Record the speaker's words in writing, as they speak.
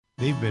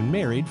They've been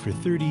married for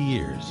 30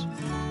 years.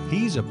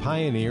 He's a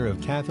pioneer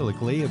of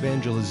Catholic lay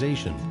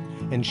evangelization,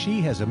 and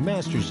she has a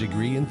master's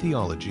degree in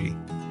theology.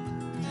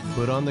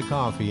 Put on the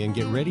coffee and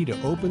get ready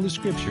to open the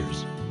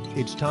scriptures.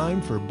 It's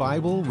time for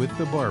Bible with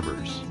the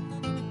Barbers.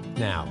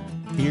 Now,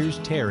 here's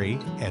Terry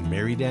and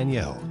Mary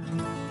Danielle.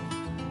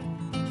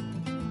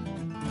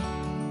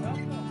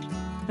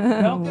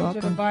 Welcome to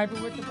the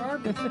Bible with the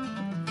Barbers.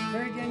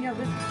 Mary Danielle,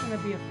 this is going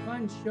to be a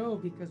fun show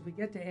because we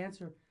get to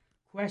answer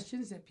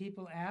questions that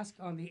people ask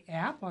on the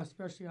app,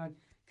 especially on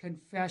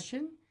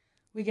confession.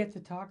 We get to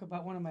talk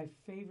about one of my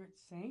favorite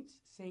saints,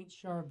 Saint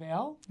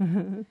Charbel.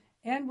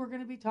 And we're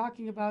going to be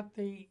talking about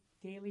the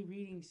daily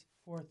readings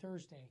for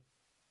Thursday.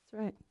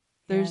 That's right.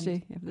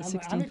 Thursday of the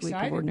 16th week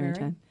of Ordinary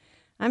Time.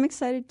 I'm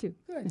excited too.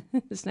 Good.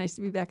 It's nice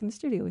to be back in the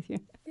studio with you.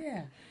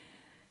 Yeah.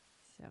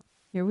 So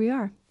here we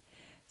are.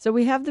 So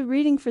we have the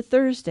reading for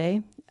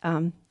Thursday.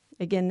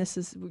 Again, this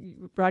is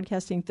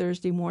broadcasting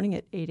Thursday morning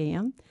at 8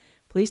 a.m.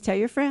 Please tell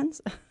your friends.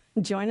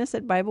 Join us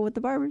at Bible with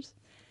the Barbers.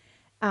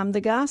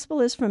 The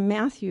gospel is from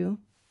Matthew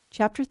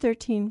chapter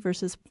 13,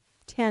 verses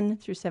 10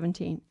 through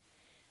 17.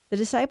 The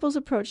disciples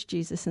approached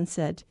Jesus and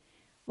said,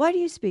 "Why do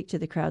you speak to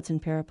the crowds in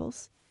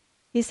parables?"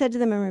 He said to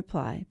them in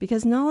reply,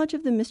 "Because knowledge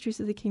of the mysteries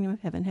of the kingdom of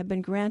heaven have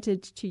been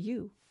granted to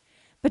you,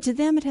 but to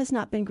them it has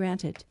not been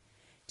granted.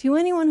 To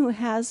anyone who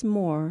has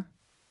more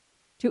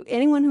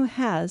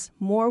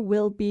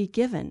will be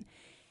given,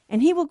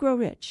 and he will grow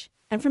rich.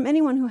 And from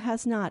anyone who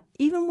has not,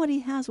 even what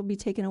he has will be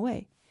taken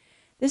away.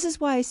 This is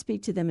why I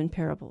speak to them in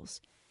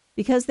parables,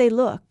 because they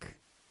look,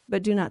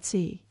 but do not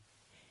see,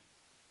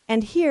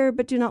 and hear,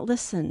 but do not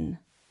listen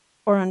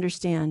or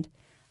understand.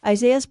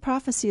 Isaiah's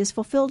prophecy is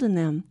fulfilled in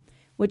them,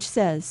 which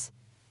says,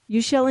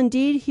 'You shall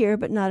indeed hear,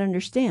 but not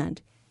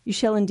understand. You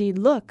shall indeed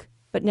look,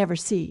 but never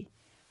see.'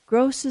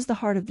 Gross is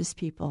the heart of this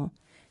people.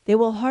 They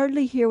will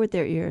hardly hear with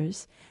their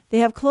ears. They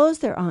have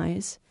closed their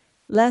eyes,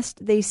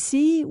 lest they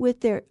see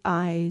with their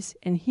eyes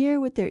and hear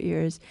with their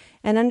ears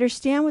and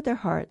understand with their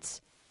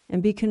hearts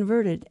and be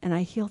converted, and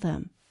I heal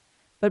them.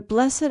 But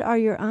blessed are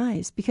your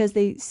eyes because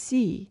they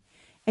see,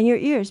 and your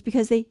ears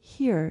because they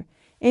hear.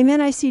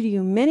 Amen, I say to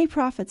you, many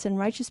prophets and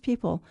righteous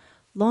people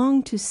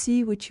long to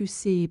see what you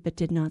see but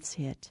did not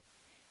see it,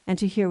 and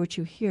to hear what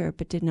you hear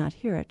but did not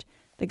hear it.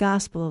 The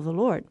gospel of the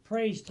Lord."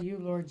 Praise to you,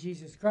 Lord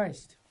Jesus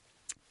Christ.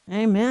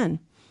 Amen.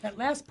 That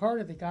last part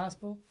of the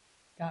gospel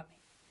got me.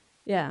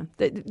 Yeah,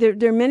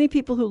 there are many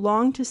people who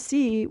long to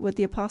see what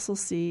the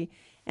apostles see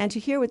and to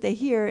hear what they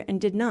hear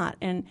and did not.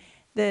 And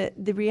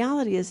the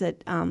reality is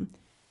that,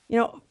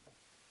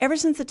 ever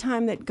since the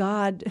time that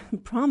God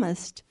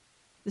promised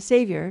the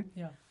Savior,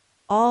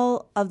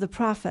 all of the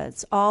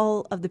prophets,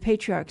 all of the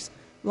patriarchs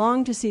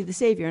long to see the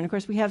Savior. And of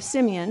course, we have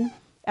Simeon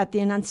at the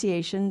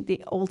Annunciation,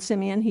 the old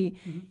Simeon.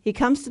 He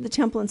comes to the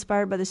temple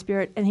inspired by the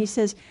Spirit, and he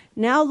says,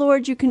 "Now,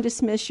 Lord, you can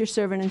dismiss your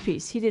servant in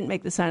peace." He didn't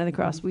make the sign of the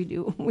cross. We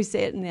do. We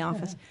say it in the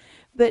office.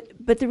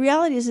 But the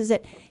reality is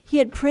that he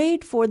had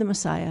prayed for the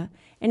Messiah,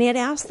 and he had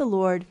asked the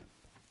Lord,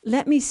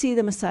 "Let me see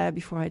the Messiah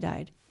before I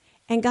died."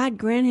 And God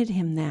granted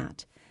him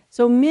that.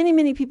 So many,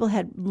 many people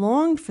had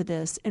longed for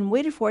this and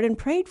waited for it and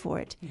prayed for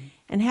it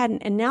and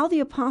hadn't. And now the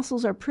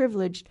apostles are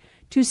privileged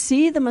to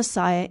see the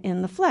Messiah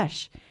in the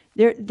flesh.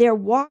 They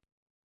walk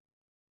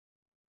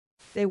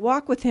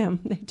with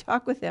him. They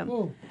talk with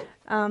him.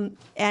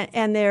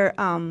 And they're,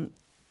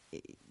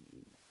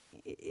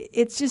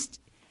 it's just,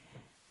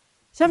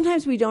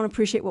 sometimes we don't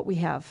appreciate what we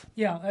have.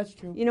 Yeah, that's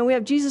true. We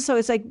have Jesus, so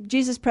it's like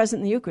Jesus present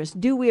in the Eucharist.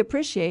 Do we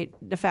appreciate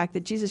the fact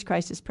that Jesus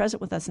Christ is present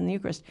with us in the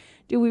Eucharist?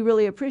 Do we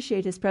really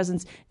appreciate his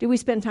presence? Do we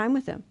spend time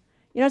with him?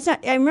 It's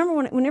not, I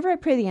remember whenever I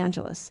pray the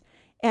Angelus,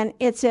 and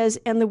it says,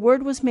 "And the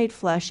Word was made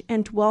flesh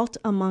and dwelt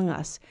among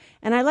us."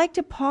 And I like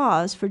to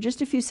pause for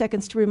just a few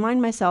seconds to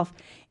remind myself,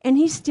 and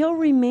he still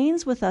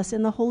remains with us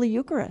in the Holy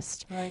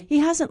Eucharist. Right. He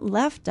hasn't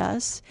left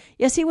us.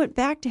 Yes, he went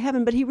back to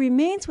heaven, but he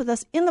remains with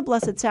us in the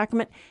Blessed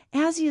Sacrament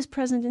as he is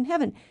present in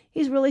heaven.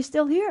 He's really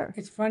still here.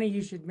 It's funny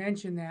you should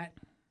mention that.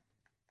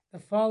 The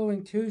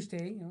following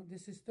Tuesday,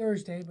 this is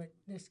Thursday, but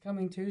this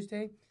coming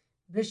Tuesday,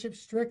 Bishop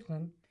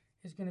Strickland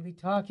is going to be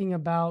talking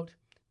about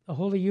the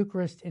Holy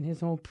Eucharist in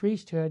his own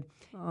priesthood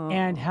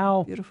and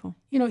how beautiful.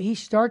 He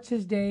starts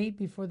his day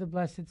before the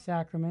Blessed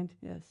Sacrament,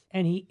 Yes.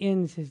 and he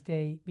ends his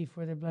day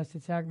before the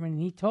Blessed Sacrament.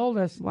 And he told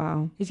us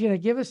Wow. he's going to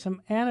give us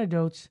some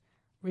anecdotes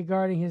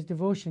regarding his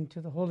devotion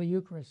to the Holy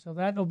Eucharist. So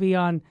that'll be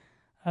on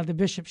the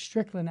Bishop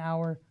Strickland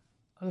hour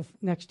of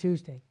next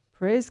Tuesday.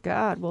 Praise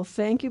God. Well,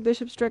 thank you,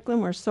 Bishop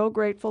Strickland. We're so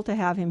grateful to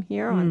have him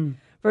here on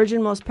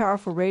Virgin Most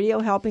Powerful Radio,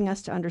 helping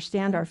us to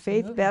understand our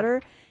faith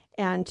better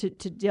and to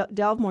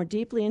delve more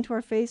deeply into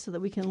our faith so that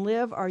we can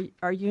live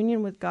our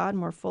union with God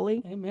more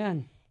fully.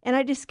 Amen. And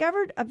I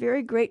discovered a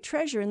very great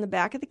treasure in the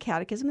back of the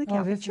Catechism of the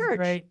Catholic this Church. Is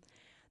great.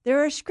 There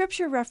are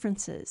scripture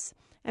references.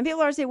 And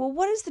people always say, well,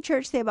 what does the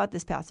church say about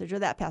this passage or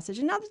that passage?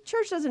 And now the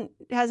church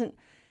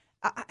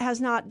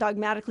has not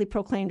dogmatically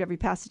proclaimed every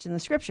passage in the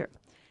scripture.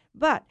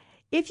 But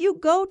if you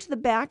go to the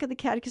back of the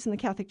Catechism of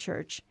the Catholic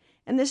Church,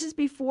 and this is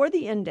before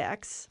the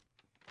index,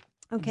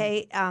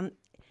 okay,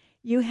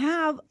 you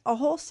have a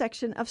whole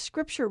section of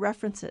scripture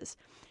references.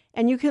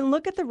 And you can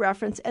look at the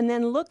reference and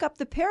then look up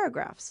the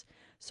paragraphs.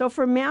 So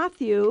for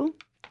Matthew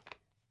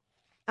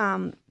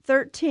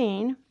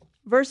 13,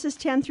 verses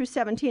 10 through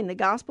 17, the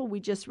gospel we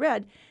just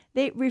read,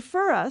 they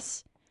refer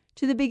us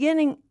to the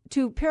beginning,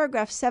 to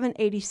paragraph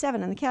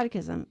 787 in the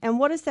Catechism. And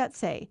what does that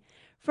say?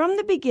 From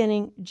the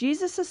beginning,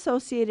 Jesus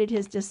associated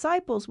his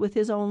disciples with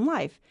his own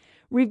life,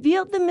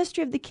 revealed the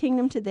mystery of the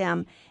kingdom to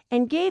them,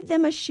 and gave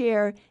them a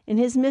share in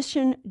his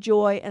mission,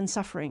 joy, and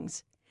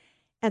sufferings.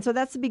 And so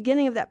that's the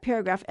beginning of that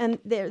paragraph. And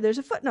there's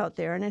a footnote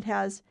there, and it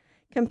has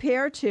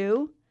compare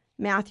to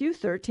Matthew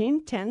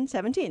 13, 10,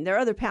 17. There are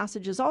other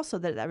passages also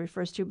that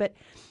refers to. But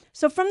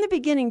so from the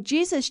beginning,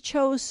 Jesus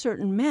chose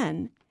certain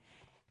men,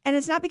 and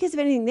it's not because of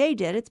anything they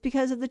did. It's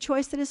because of the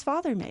choice that his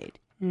Father made.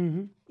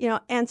 Mm-hmm. You know,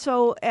 and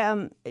so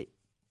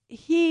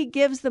he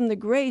gives them the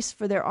grace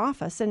for their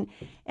office.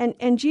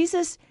 And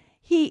Jesus,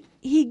 he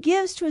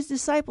gives to his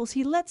disciples,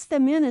 he lets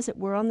them in, as it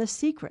were, on the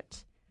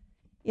secret.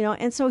 You know,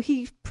 and so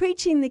he's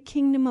preaching the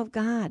kingdom of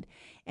God,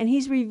 and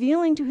he's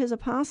revealing to his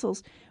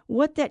apostles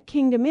what that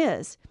kingdom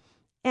is.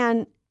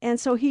 And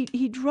so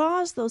he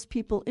draws those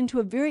people into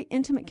a very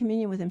intimate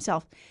communion with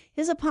himself.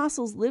 His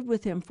apostles lived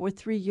with him for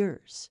 3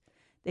 years.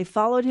 They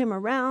followed him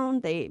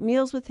around. They ate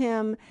meals with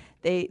him.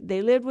 They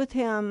lived with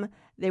him.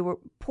 They were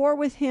poor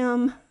with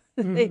him.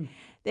 Mm-hmm.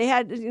 They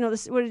had, you know,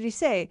 what did he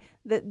say?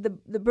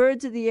 The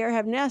birds of the air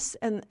have nests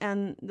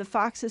and the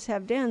foxes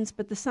have dens,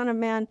 but the Son of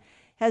Man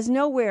has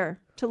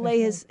nowhere to lay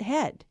his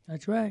head.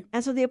 That's right.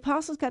 And so the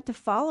apostles got to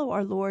follow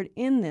our Lord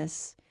in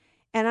this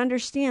and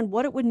understand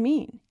what it would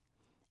mean.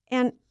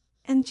 And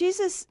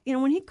Jesus, you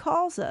know, when he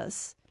calls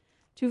us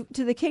to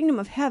the kingdom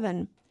of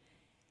heaven,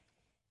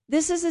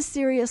 this is a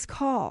serious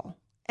call,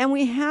 and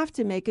we have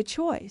to make a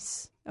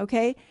choice,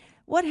 okay?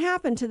 What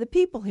happened to the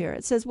people here?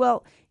 It says,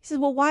 well,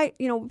 why,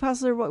 you know,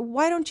 Apostle,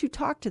 why don't you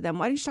talk to them?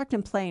 Why don't you talk to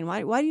them plain?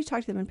 Why do you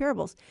talk to them in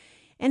parables?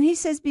 And he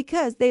says,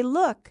 because they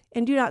look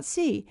and do not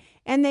see,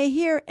 and they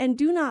hear and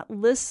do not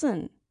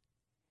listen.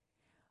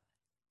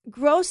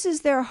 Gross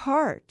is their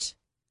heart.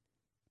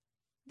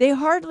 They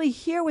hardly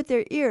hear with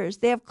their ears.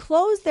 They have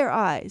closed their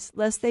eyes,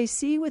 lest they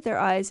see with their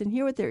eyes and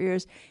hear with their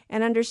ears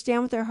and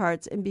understand with their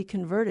hearts and be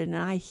converted, and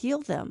I heal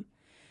them.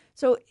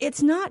 So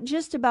it's not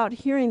just about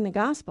hearing the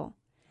gospel.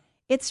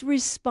 It's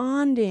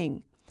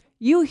responding.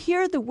 You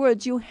hear the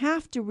words, you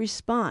have to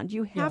respond.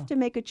 You have to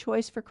make a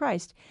choice for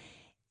Christ.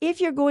 If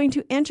you're going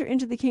to enter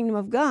into the kingdom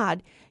of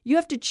God, you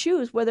have to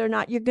choose whether or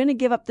not you're going to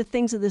give up the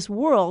things of this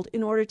world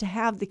in order to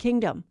have the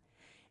kingdom.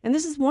 And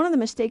this is one of the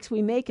mistakes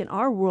we make in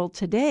our world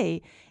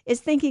today, is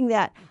thinking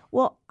that,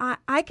 well,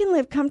 I can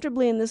live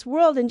comfortably in this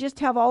world and just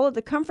have all of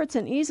the comforts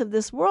and ease of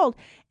this world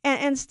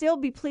and still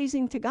be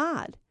pleasing to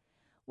God.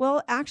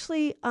 Well,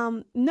 actually,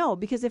 no,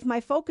 because if my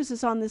focus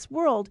is on this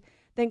world,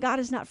 then God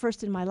is not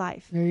first in my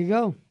life. There you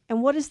go.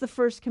 And what is the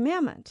first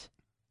commandment?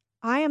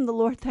 I am the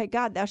Lord thy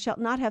God. Thou shalt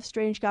not have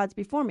strange gods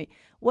before me.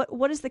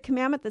 What is the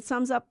commandment that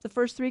sums up the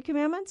first 3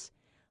 commandments?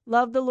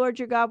 Love the Lord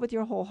your God with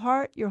your whole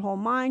heart, your whole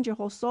mind, your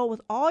whole soul,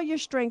 with all your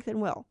strength and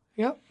will.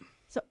 Yep.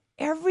 So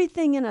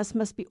everything in us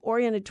must be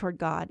oriented toward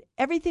God.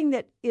 Everything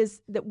that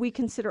we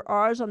consider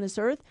ours on this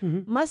earth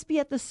must be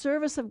at the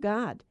service of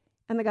God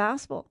and the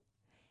gospel.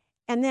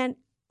 And then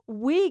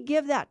we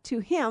give that to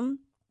him,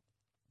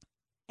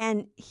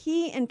 and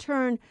he in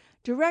turn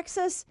directs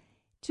us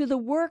to the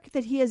work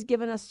that he has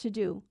given us to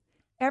do.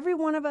 Every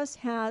one of us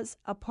has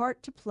a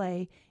part to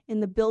play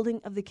in the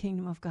building of the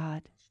kingdom of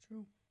God. That's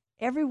true.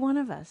 Every one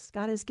of us.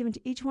 God has given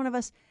to each one of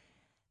us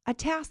a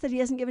task that he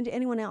hasn't given to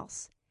anyone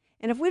else.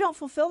 And if we don't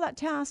fulfill that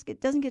task, it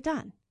doesn't get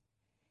done.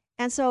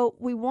 And so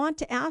we want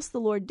to ask the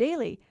Lord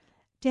daily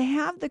to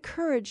have the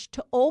courage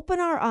to open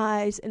our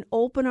eyes and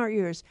open our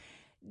ears.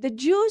 The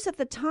Jews at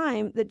the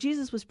time that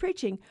Jesus was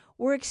preaching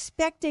were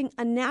expecting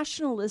a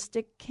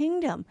nationalistic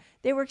kingdom.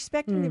 They were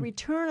expecting the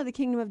return of the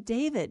kingdom of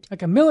David.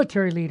 Like a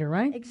military leader,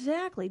 right?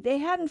 Exactly. They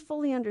hadn't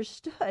fully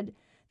understood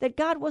that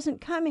God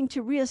wasn't coming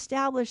to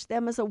reestablish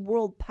them as a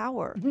world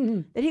power,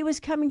 that he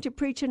was coming to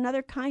preach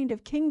another kind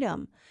of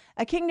kingdom,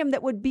 a kingdom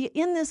that would be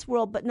in this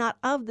world but not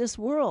of this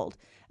world,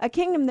 a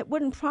kingdom that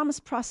wouldn't promise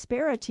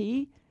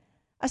prosperity,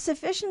 a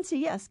sufficiency.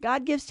 Yes,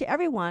 God gives to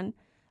everyone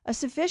a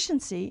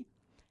sufficiency,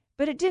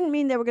 but it didn't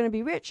mean they were going to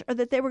be rich or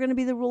that they were going to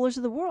be the rulers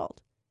of the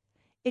world.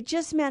 It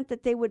just meant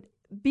that they would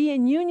be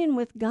in union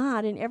with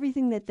God in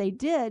everything that they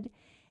did,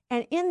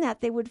 and in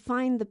that they would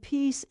find the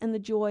peace and the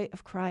joy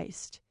of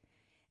Christ.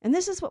 And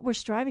this is what we're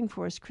striving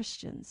for as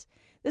Christians.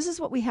 This is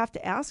what we have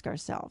to ask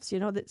ourselves. You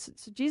know, that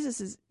so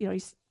Jesus is, you know,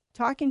 he's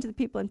talking to the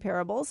people in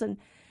parables,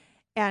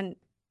 and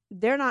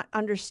they're not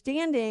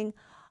understanding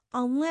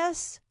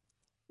unless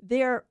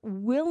they're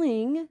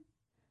willing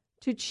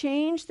to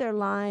change their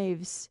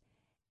lives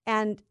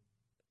and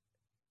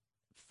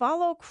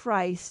follow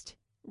Christ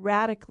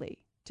radically,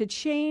 to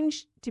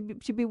change,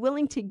 to be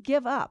willing to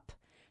give up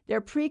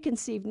their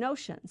preconceived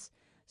notions.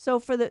 So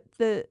for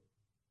the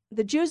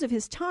Jews of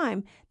his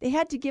time, they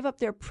had to give up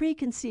their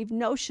preconceived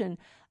notion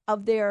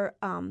of their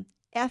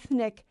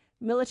ethnic,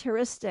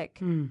 militaristic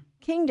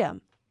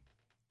kingdom.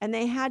 and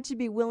they had to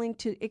be willing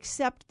to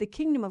accept the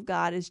kingdom of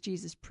God as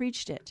Jesus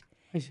preached it.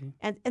 I see.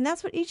 And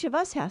that's what each of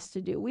us has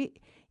to do.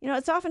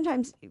 It's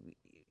oftentimes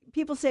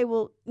people say,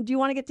 well, do you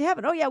want to get to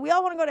heaven? Oh, yeah, we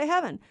all want to go to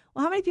heaven.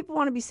 Well, how many people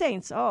want to be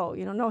saints? Oh,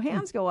 no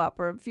hands go up,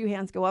 or a few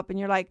hands go up. And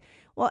you're like,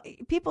 well,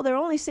 people, they're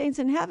only saints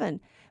in heaven.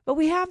 But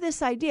we have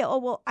this idea, oh,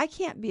 well, I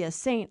can't be a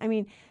saint. I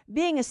mean,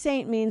 being a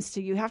saint means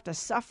you have to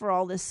suffer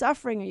all this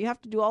suffering, or you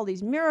have to do all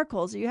these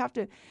miracles, or you have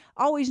to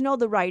always know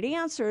the right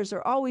answers,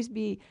 or always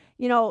be,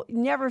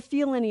 never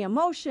feel any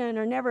emotion,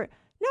 or never.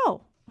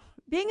 No,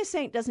 being a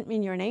saint doesn't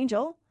mean you're an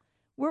angel.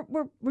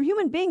 We're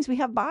human beings. We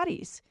have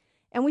bodies.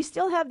 And we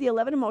still have the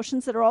 11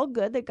 emotions that are all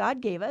good that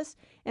God gave us.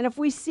 And if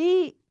we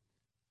see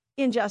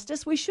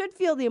injustice, we should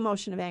feel the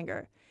emotion of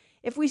anger.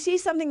 If we see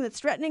something that's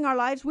threatening our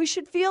lives, we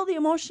should feel the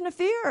emotion of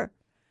fear.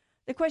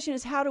 The question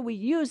is, how do we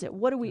use it?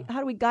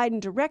 How do we guide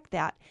and direct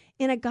that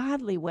in a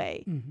godly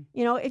way?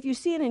 Mm-hmm. If you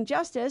see an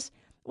injustice,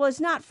 well,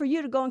 it's not for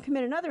you to go and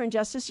commit another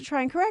injustice to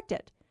try and correct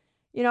it.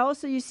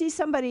 So you see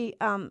somebody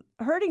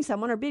hurting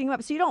someone or beating him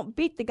up, so you don't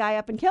beat the guy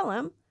up and kill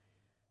him.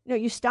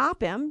 You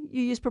stop him.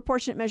 You use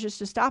proportionate measures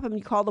to stop him.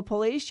 You call the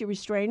police. You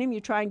restrain him. You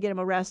try and get him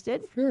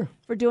arrested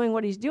for doing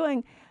what he's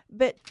doing.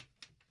 But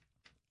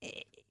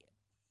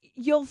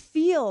you'll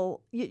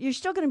feel you're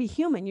still going to be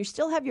human. You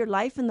still have your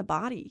life in the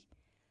body.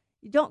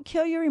 You don't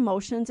kill your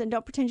emotions and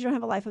don't pretend you don't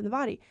have a life in the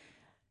body.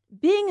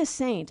 Being a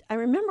saint, I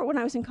remember when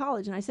I was in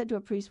college and I said to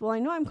a priest, well, I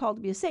know I'm called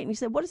to be a saint. And he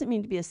said, what does it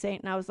mean to be a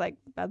saint? And I was like,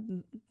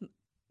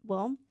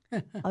 well,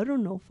 I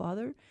don't know,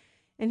 Father.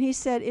 And he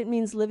said, it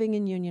means living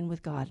in union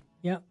with God.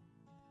 Yeah.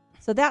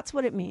 So that's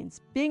what it means.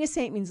 Being a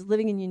saint means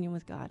living in union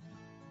with God.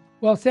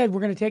 Well said.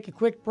 We're going to take a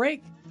quick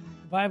break.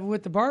 Bible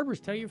with the Barbers.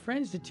 Tell your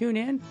friends to tune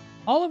in.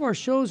 All of our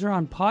shows are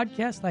on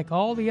podcast, like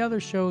all the other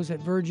shows at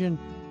Virgin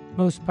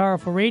Most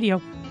Powerful Radio.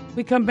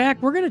 We come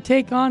back, we're going to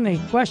take on the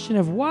question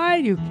of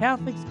why do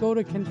Catholics go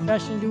to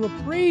confession to a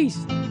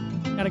priest?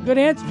 Got a good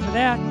answer for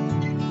that.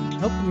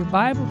 Open your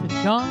Bible to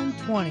John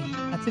 20.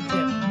 That's a tip.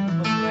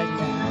 We'll be right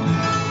back.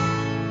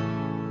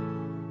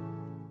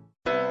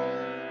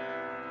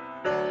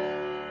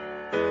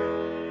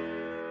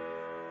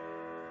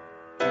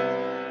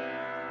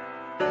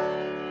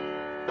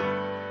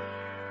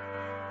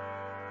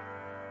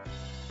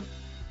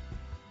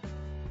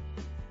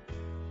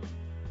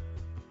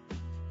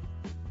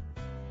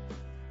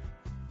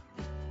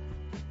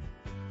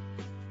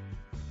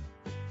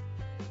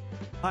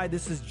 Hi,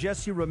 this is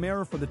Jesse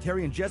Romero for the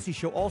Terry and Jesse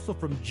Show, also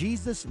from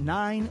Jesus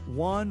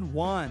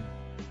 911.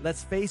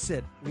 Let's face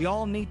it, we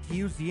all need to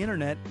use the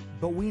internet,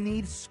 but we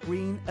need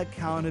screen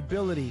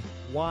accountability.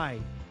 Why?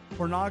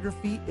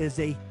 Pornography is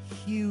a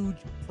huge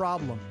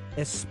problem,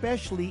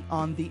 especially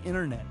on the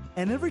internet.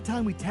 And every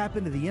time we tap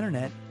into the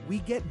internet, we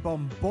get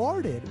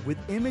bombarded with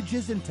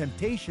images and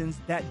temptations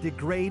that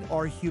degrade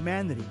our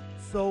humanity.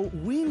 So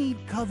we need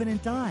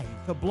Covenant Eyes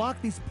to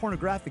block these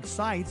pornographic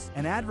sites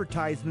and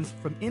advertisements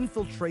from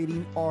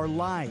infiltrating our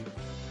lives.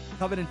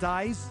 Covenant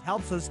Eyes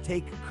helps us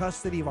take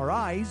custody of our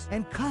eyes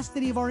and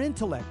custody of our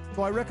intellect.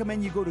 So I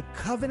recommend you go to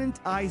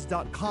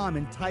covenanteyes.com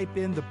and type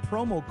in the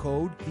promo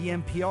code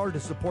DMPR to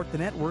support the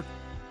network.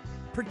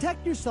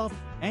 Protect yourself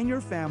and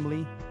your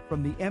family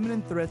from the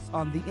imminent threats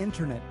on the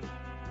internet.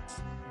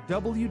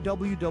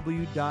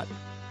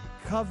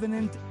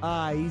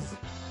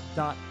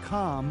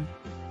 www.covenanteyes.com,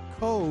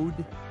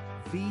 code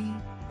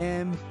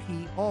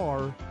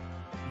VMPR,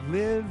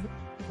 live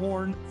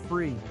porn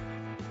free.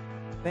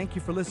 Thank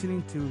you for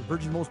listening to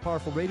Virgin Most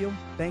Powerful Radio.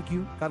 Thank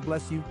you. God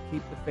bless you.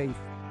 Keep the faith.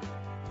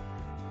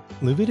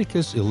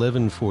 Leviticus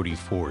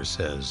 11:44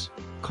 says,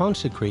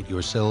 "Consecrate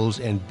yourselves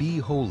and be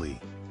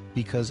holy,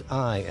 because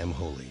I am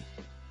holy."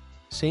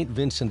 St.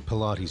 Vincent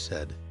Pallotti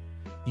said,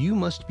 "You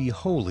must be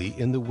holy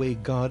in the way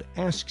God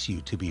asks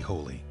you to be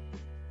holy."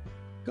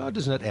 God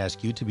does not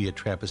ask you to be a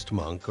Trappist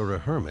monk or a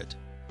hermit.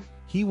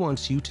 He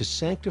wants you to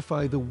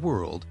sanctify the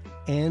world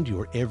and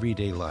your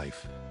everyday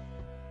life.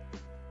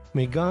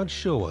 May God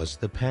show us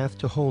the path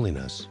to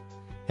holiness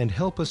and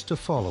help us to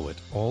follow it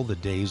all the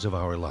days of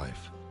our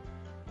life.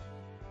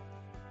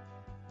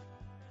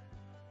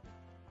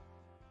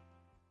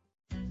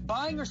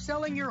 Buying or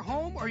selling your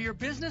home or your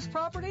business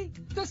property?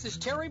 This is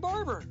Terry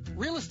Barber.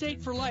 Real Estate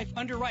for Life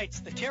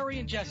underwrites the Terry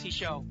and Jesse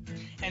Show,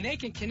 and they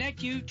can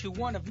connect you to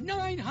one of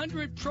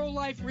 900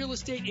 pro-life real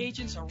estate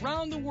agents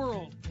around the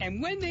world.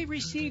 And when they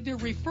receive their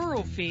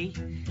referral fee,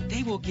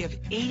 they will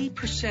give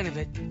 80% of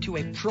it to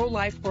a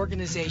pro-life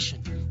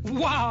organization.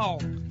 Wow!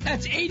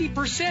 That's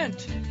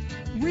 80%!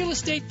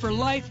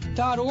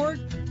 realestateforlife.org,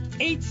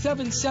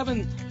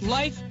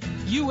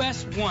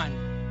 877-LIFE-US1.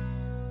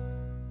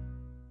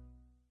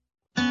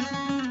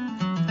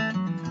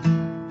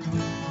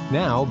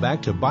 Now,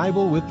 back to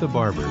Bible with the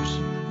Barbers.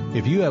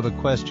 If you have a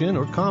question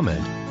or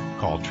comment,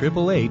 call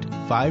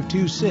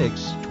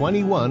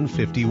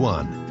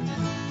 888-526-2151.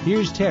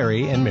 Here's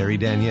Terry and Mary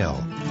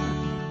Danielle.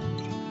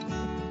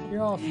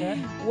 You're all set.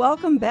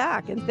 Welcome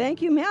back, and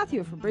thank you,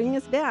 Matthew, for bringing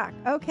us back.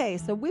 Okay,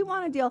 so we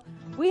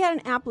had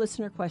an app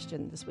listener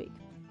question this week,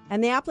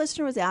 and the app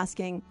listener was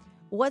asking,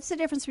 what's the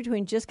difference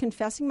between just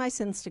confessing my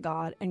sins to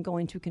God and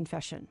going to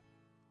confession?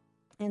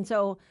 And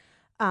so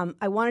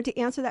I wanted to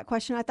answer that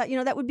question. I thought,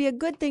 that would be a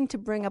good thing to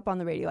bring up on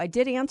the radio. I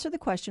did answer the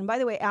question. By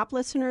the way, app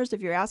listeners,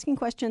 if you're asking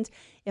questions,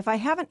 if I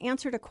haven't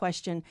answered a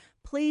question,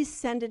 please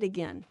send it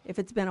again if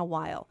it's been a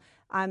while.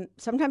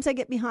 Sometimes I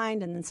get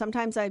behind, and then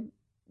sometimes I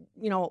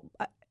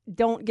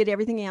don't get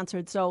everything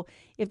answered. So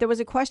if there was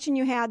a question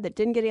you had that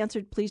didn't get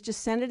answered, please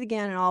just send it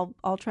again, and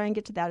I'll try and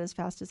get to that as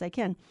fast as I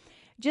can.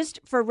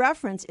 Just for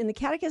reference, in the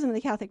Catechism of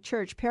the Catholic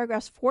Church,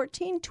 paragraphs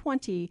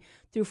 1420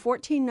 through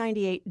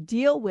 1498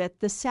 deal with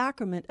the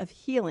sacrament of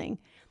healing,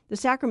 the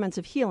sacraments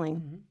of healing,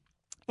 mm-hmm.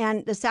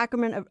 and the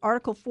sacrament of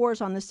Article 4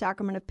 is on the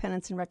sacrament of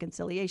penance and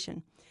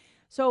reconciliation.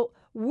 So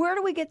where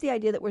do we get the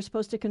idea that we're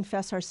supposed to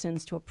confess our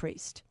sins to a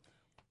priest?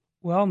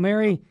 Well,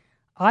 Mary,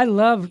 I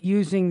love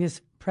using this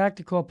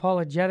practical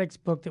apologetics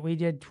book that we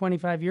did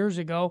 25 years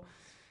ago.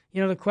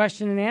 The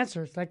question and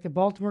answer. It's like the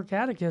Baltimore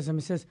Catechism.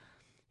 It says,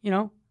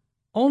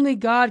 only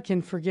God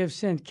can forgive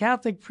sin.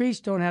 Catholic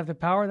priests don't have the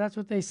power. That's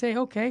what they say.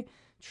 Okay,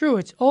 true.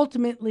 It's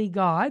ultimately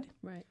God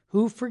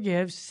who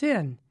forgives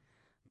sin.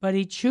 But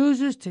he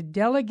chooses to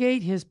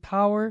delegate his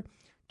power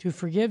to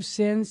forgive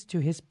sins to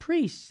his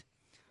priests.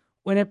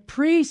 When a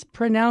priest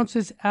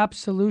pronounces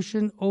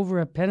absolution over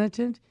a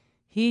penitent,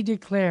 he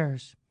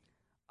declares,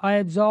 I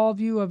absolve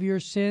you of your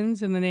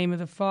sins in the name of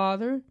the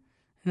Father,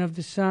 and of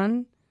the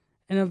Son,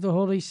 and of the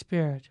Holy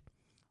Spirit.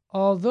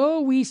 Although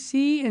we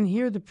see and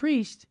hear the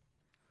priest,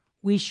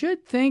 we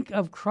should think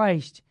of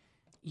Christ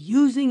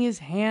using his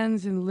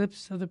hands and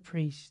lips of the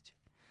priest.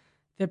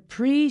 The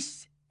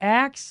priest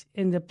acts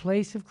in the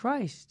place of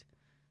Christ,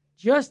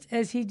 just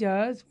as he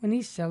does when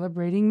he's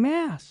celebrating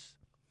Mass.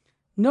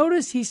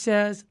 Notice he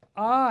says,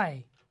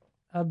 I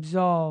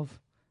absolve,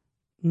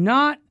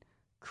 not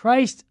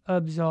Christ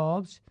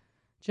absolves.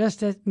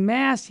 Just at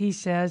Mass he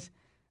says,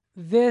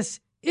 this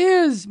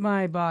is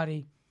my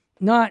body,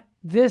 not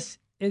this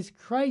is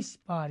Christ's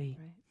body.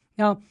 Right.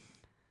 Now,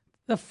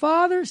 the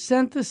Father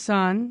sent the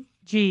Son,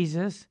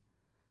 Jesus,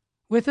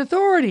 with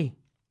authority.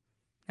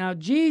 Now,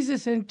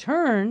 Jesus, in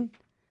turn,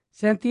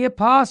 sent the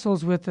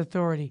apostles with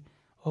authority.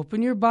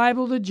 Open your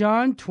Bible to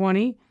John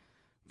 20,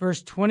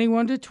 verse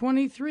 21 to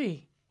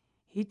 23.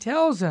 He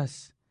tells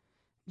us,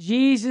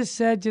 Jesus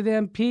said to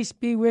them, peace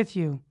be with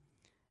you.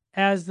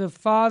 As the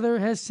Father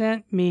has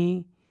sent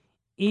me,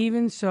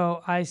 even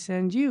so I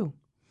send you.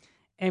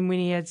 And when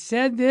he had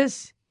said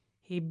this,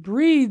 he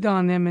breathed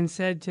on them and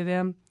said to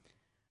them,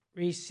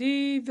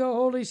 receive the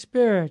Holy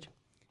Spirit.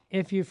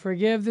 If you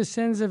forgive the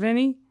sins of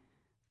any,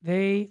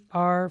 they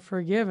are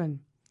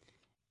forgiven.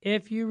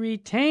 If you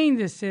retain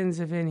the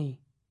sins of any,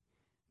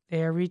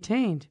 they are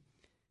retained.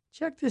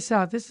 Check this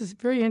out. This is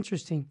very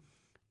interesting.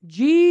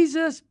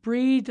 Jesus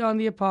breathed on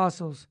the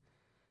apostles.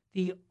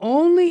 The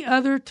only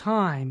other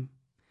time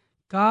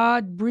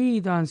God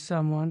breathed on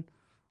someone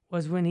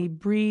was when he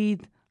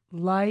breathed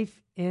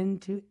life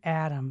into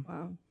Adam. Wow.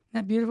 Isn't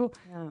that beautiful?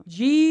 Yeah.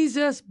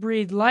 Jesus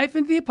breathed life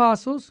into the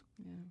apostles,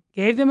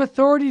 gave them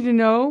authority to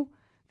know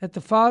that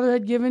the Father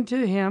had given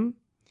to him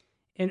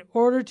in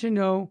order to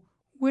know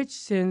which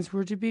sins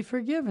were to be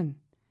forgiven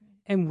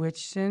and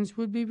which sins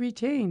would be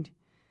retained.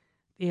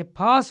 The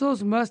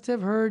apostles must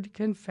have heard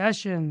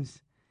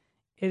confessions.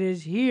 It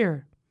is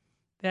here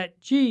that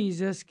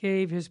Jesus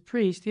gave his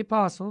priests, the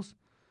apostles,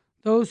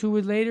 those who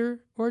would later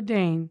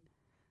ordain,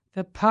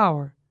 the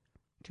power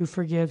to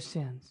forgive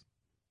sins.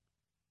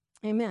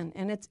 Amen.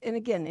 And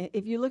again,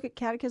 if you look at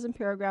Catechism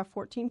paragraph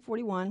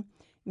 1441,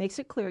 makes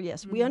it clear,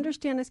 yes, we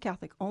understand as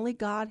Catholic, only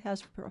God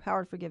has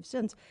power to forgive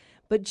sins.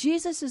 But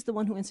Jesus is the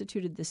one who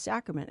instituted this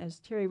sacrament, as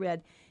Terry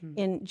read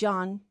in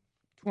John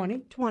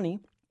 20,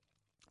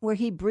 where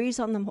he breathes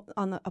on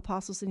the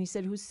apostles and he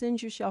said, whose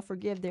sins you shall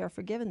forgive, they are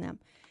forgiven them.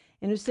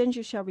 And whose sins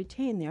you shall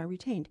retain, they are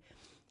retained.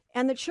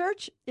 And the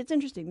church, it's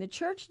interesting, the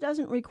church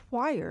doesn't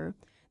require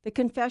the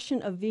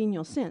confession of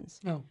venial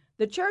sins. No.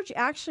 The church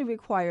actually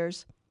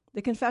requires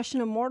the confession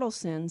of mortal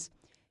sins.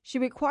 She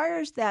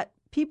requires that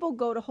people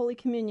go to Holy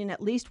Communion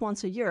at least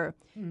once a year.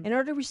 In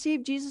order to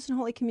receive Jesus in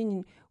Holy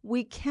Communion,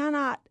 we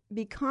cannot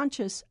be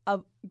conscious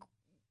of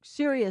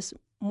serious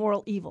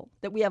moral evil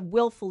that we have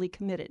willfully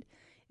committed.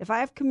 If I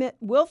have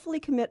willfully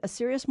commit a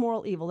serious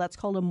moral evil, that's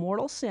called a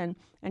mortal sin,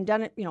 and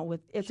done it,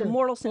 it's a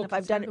mortal sin if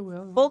I've done it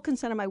full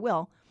consent of my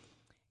will.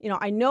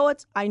 I know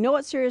it's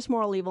serious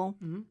moral evil.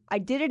 I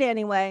did it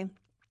anyway,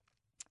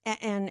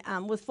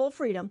 and with full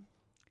freedom.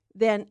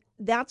 Then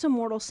that's a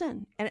mortal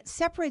sin, and it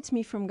separates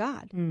me from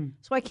God.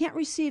 So I can't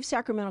receive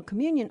sacramental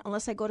communion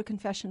unless I go to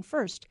confession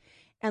first.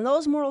 And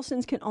those mortal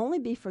sins can only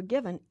be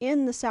forgiven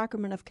in the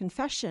sacrament of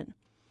confession.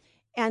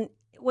 And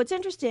what's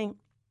interesting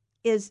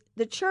is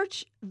the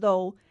church,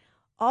 though,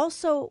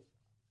 also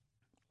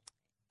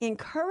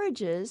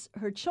encourages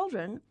her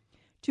children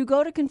to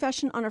go to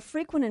confession on a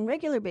frequent and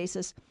regular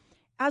basis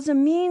as a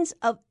means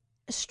of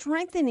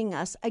strengthening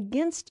us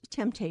against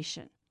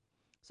temptation.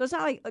 So it's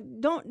not like,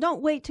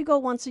 don't wait to go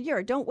once a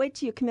year. Don't wait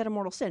till you commit a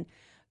mortal sin.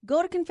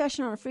 Go to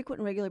confession on a frequent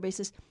and regular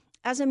basis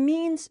as a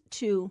means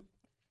to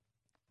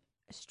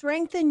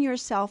strengthen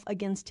yourself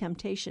against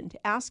temptation,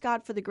 to ask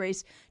God for the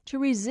grace to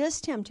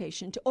resist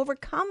temptation, to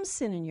overcome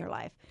sin in your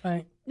life.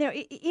 Right. Now,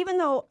 even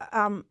though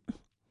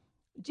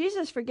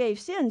Jesus forgave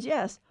sins,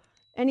 yes,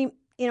 and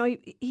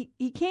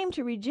he came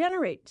to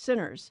regenerate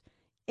sinners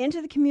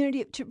into the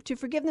community, to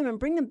forgive them and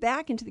bring them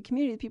back into the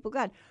community of the people of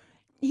God.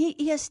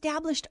 He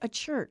established a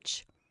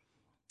church.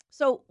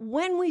 So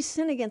when we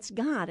sin against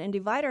God and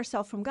divide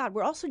ourselves from God,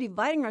 we're also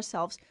dividing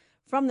ourselves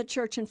from the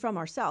church and from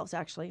ourselves,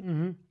 actually.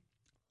 Mm-hmm.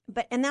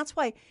 And that's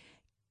why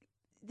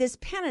this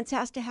penance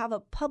has to have a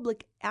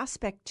public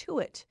aspect to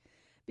it,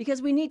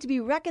 because we need to be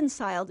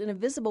reconciled in a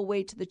visible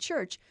way to the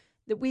church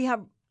that we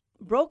have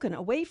broken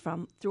away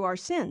from through our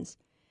sins.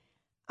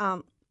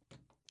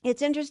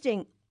 It's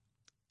interesting.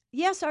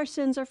 Yes, our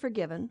sins are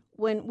forgiven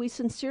when we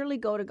sincerely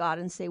go to God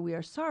and say we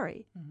are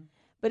sorry. Mm-hmm.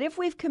 But if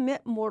we've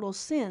commit mortal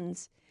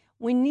sins,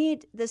 we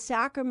need the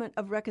sacrament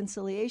of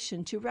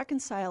reconciliation to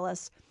reconcile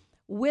us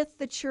with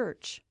the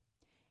church.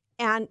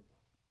 And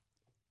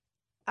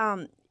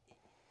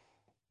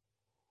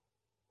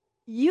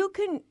you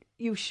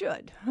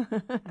should,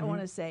 I want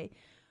to say,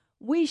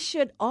 we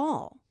should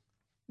all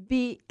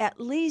be at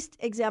least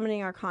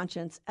examining our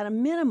conscience at a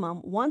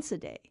minimum once a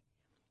day.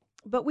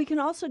 But we can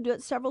also do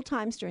it several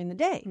times during the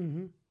day.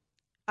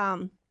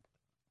 Mm-hmm.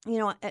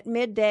 At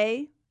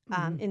midday,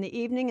 in the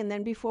evening, and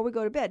then before we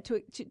go to bed,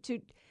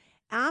 to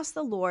ask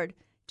the Lord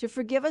to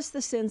forgive us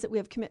the sins that we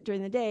have committed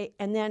during the day,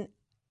 and then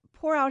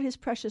pour out his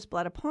precious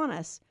blood upon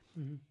us.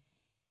 Mm-hmm.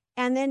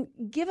 And then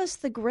give us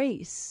the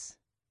grace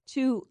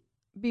to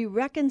be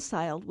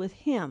reconciled with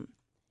him.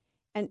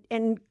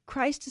 And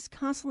Christ is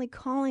constantly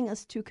calling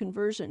us to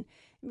conversion.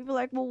 And people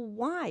are like, well,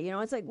 why?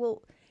 It's like,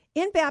 well,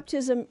 in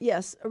baptism,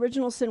 yes,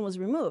 original sin was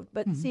removed.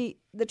 But see,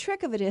 the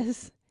trick of it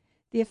is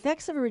the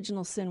effects of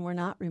original sin were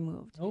not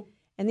removed. Nope.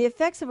 And the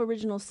effects of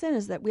original sin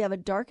is that we have a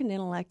darkened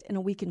intellect and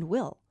a weakened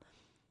will.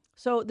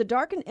 So the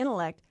darkened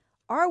intellect,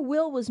 our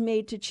will was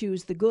made to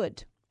choose the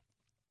good.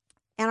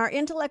 And our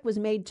intellect was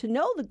made to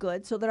know the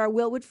good so that our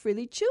will would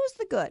freely choose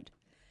the good.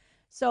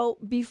 So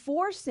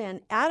before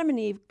sin, Adam and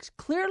Eve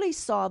clearly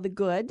saw the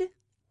good,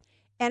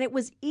 and it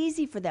was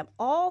easy for them.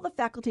 All the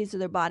faculties of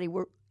their body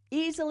were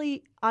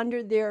easily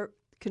under their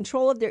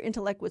control of their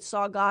intellect, which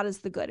saw God as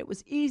the good. It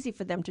was easy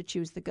for them to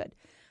choose the good.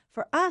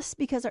 For us,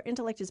 because our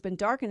intellect has been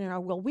darkened and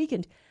our will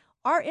weakened,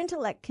 our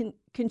intellect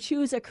can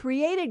choose a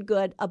created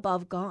good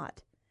above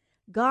God.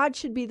 God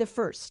should be the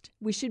first.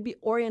 We should be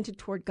oriented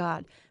toward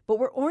God. But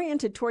we're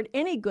oriented toward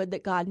any good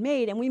that God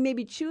made, and we may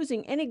be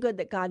choosing any good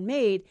that God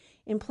made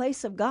in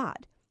place of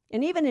God.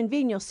 And even in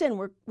venial sin,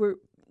 we're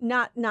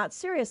not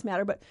serious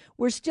matter, but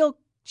we're still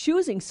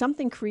choosing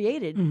something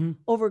created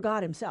over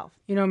God himself.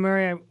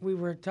 Mary, we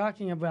were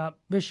talking about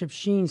Bishop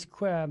Sheen's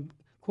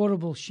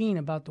quotable Sheen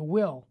about the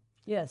will.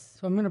 Yes.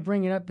 So I'm going to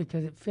bring it up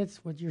because it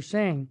fits what you're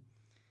saying.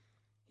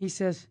 He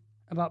says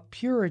about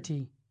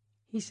purity.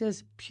 He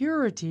says,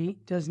 purity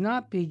does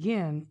not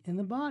begin in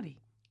the body,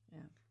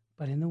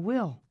 but in the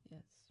will.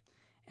 Yes.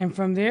 And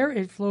from there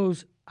it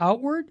flows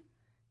outward,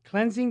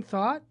 cleansing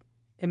thought,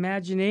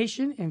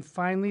 imagination, and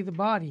finally the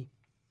body.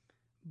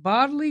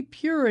 Bodily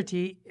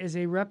purity is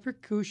a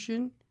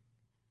repercussion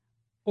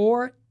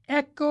or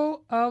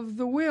echo of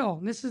the will.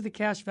 And this is the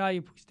cash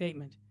value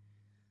statement.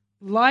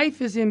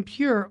 Life is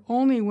impure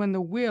only when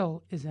the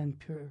will is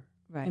impure.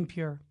 Right.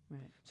 Impure.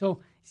 Right. So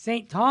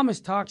St. Thomas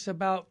talks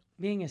about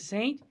being a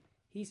saint.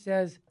 He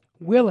says,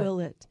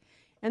 will it.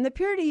 And the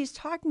purity he's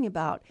talking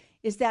about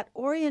is that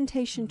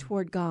orientation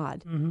toward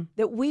God,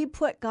 that we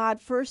put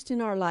God first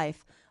in our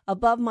life,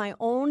 above my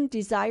own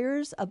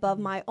desires, above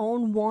my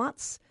own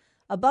wants,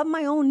 above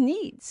my own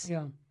needs.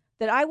 Yeah.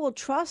 That I will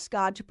trust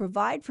God to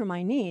provide for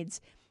my needs,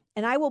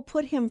 and I will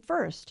put him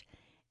first.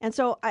 And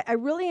so I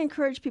really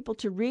encourage people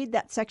to read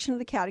that section of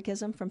the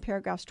Catechism from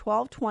paragraphs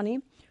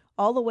 1220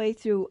 all the way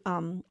through,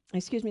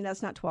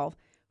 that's not 12,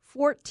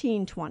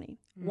 1420,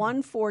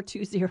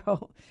 1420,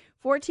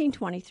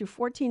 1420 through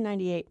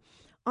 1498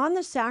 on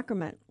the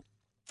sacrament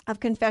of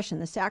confession,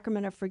 the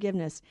sacrament of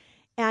forgiveness,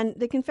 and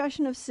the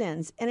confession of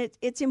sins. And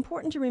it's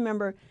important to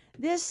remember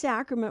this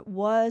sacrament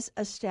was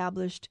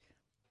established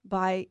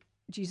by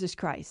Jesus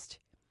Christ.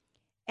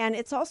 And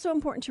it's also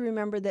important to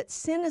remember that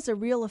sin is a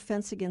real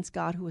offense against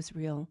God, who is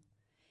real,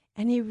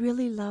 and he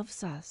really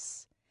loves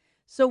us.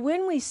 So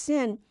when we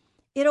sin,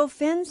 it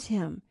offends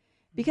him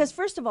because,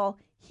 first of all,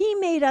 he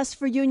made us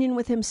for union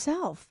with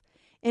himself.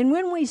 And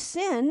when we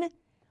sin,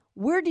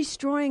 we're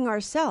destroying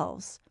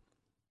ourselves.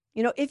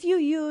 If you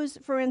use,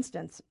 for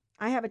instance,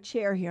 I have a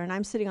chair here and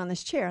I'm sitting on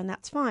this chair, and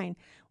that's fine.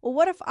 Well,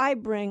 what if I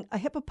bring a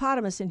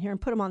hippopotamus in here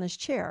and put him on this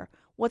chair?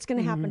 What's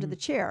going to happen to the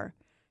chair?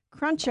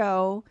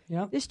 Cruncho,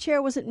 This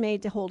chair wasn't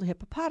made to hold a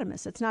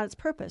hippopotamus. It's not its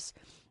purpose.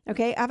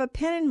 Okay, I have a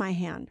pen in my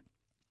hand.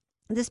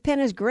 This pen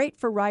is great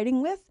for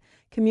writing with,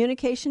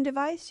 communication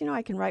device.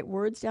 I can write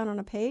words down on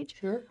a page.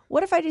 Sure.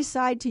 What if I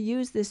decide to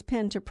use this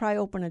pen to pry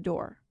open a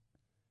door?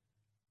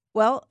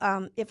 Well,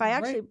 if I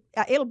actually,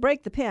 it'll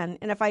break the pen.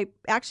 And if I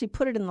actually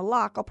put it in the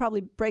lock, I'll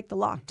probably break the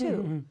lock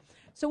too.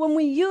 So when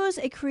we use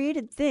a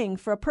created thing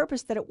for a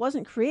purpose that it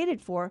wasn't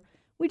created for,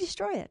 we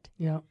destroy it.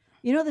 Yeah.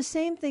 You know, the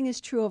same thing is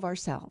true of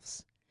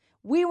ourselves.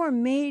 We were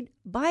made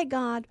by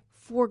God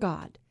for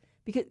God,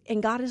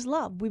 and God is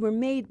love. We were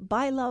made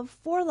by love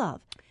for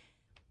love.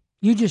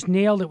 You just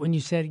nailed it when you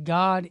said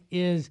God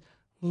is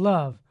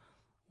love.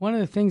 One of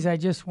the things I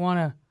just want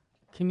to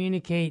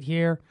communicate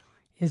here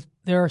is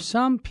there are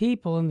some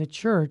people in the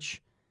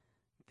church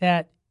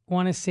that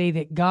want to say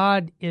that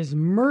God is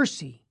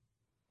mercy.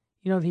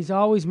 You know, he's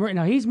always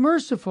now he's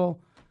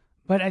merciful,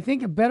 but I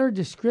think a better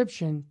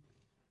description,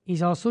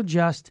 he's also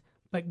just,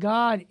 but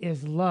God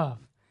is love.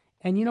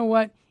 And you know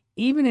what?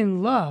 Even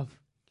in love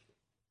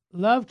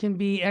can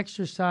be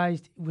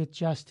exercised with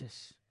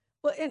justice.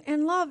 Well,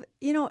 and love,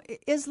 you know,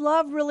 is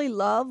love really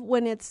love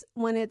when it's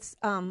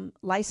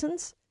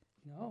license?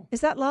 No.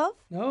 Is that love?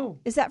 No.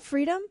 Is that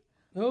freedom?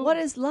 No. What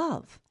is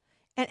love?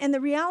 And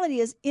the reality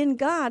is, in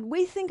God,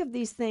 we think of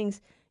these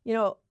things, you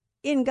know,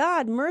 in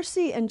God,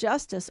 mercy and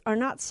justice are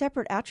not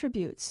separate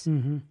attributes.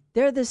 Mm-hmm.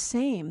 They're the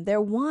same.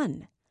 They're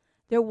one.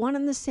 They're one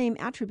and the same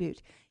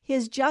attribute.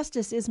 His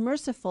justice is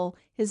merciful.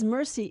 His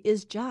mercy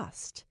is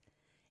just.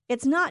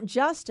 It's not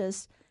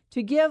justice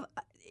to give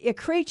a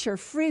creature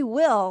free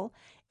will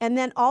and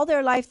then all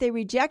their life they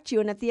reject you,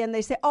 and at the end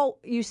they say, oh,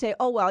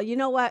 well, you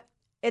know what?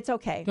 It's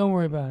okay. Don't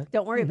worry about it.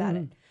 Don't worry about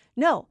it.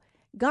 No,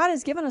 God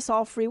has given us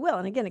all free will.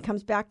 And again, it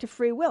comes back to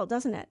free will,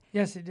 doesn't it?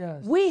 Yes, it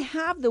does. We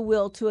have the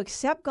will to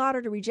accept God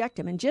or to reject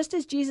him. And just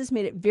as Jesus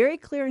made it very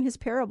clear in his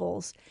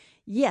parables,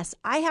 yes,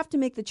 I have to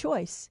make the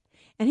choice.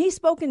 And he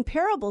spoke in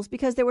parables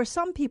because there were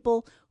some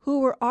people who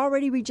were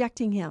already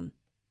rejecting him.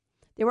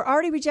 They were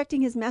already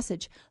rejecting his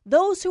message.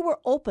 Those who were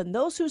open,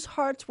 those whose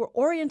hearts were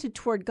oriented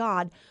toward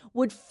God,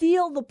 would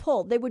feel the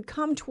pull. They would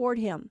come toward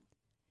him.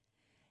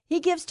 He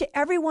gives to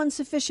everyone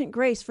sufficient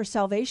grace for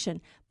salvation,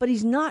 but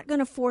he's not going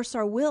to force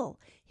our will.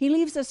 He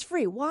leaves us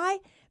free. Why?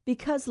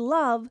 Because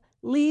love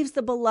leaves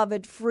the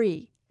beloved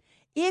free.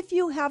 If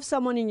you have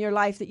someone in your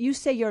life that you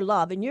say you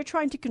love and you're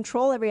trying to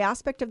control every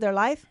aspect of their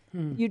life,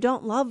 you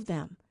don't love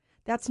them.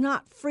 That's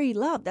not free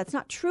love. That's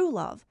not true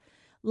love.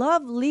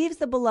 Love leaves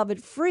the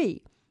beloved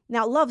free.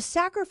 Now, love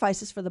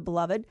sacrifices for the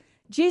beloved.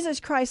 Jesus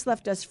Christ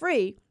left us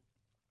free.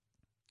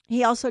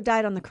 He also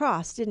died on the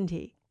cross, didn't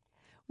he?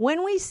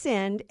 When we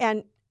sinned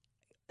and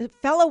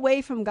fell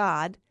away from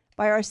God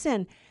by our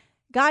sin,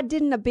 God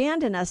didn't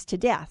abandon us to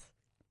death.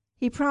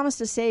 He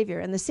promised a Savior,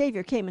 and the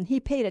Savior came, and he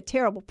paid a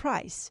terrible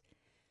price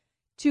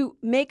to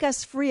make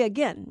us free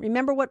again.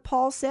 Remember what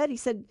Paul said? He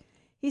said,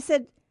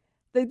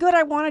 the good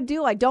I want to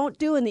do, I don't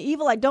do, and the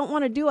evil I don't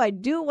want to do, I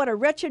do. What a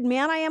wretched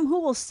man I am.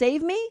 Who will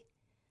save me?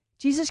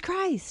 Jesus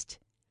Christ.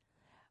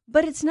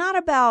 But it's not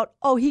about,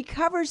 he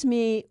covers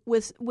me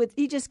with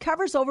he just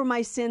covers over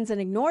my sins and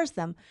ignores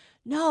them.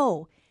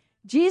 No,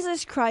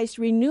 Jesus Christ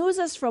renews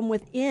us from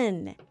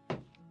within.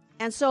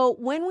 And so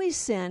when we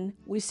sin,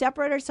 we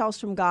separate ourselves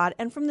from God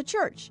and from the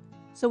church.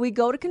 So we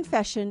go to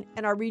confession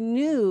and are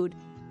renewed.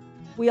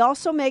 We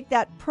also make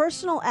that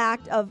personal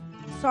act of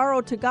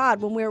sorrow to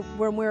God when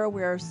we're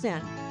aware of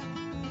sin.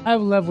 I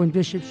love when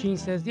Bishop Sheen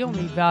says the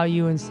only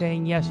value in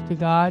saying yes to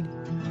God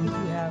is you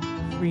have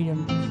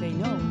freedom to say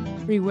no,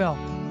 free will.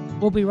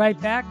 We'll be right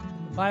back.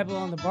 The Bible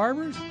on the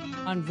Barbers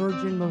on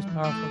Virgin Most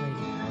Powerful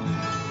Radio.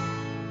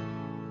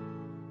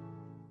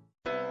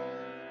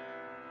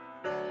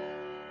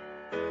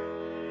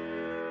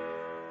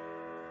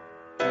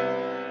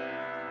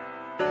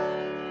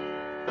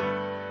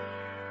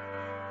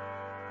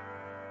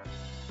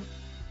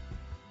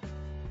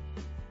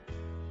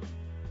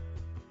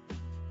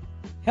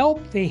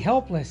 Help the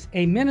Helpless,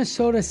 a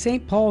Minnesota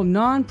St. Paul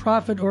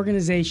nonprofit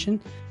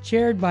organization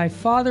chaired by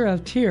Father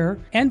of Tyr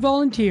and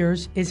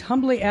volunteers, is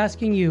humbly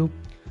asking you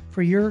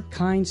for your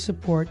kind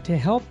support to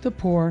help the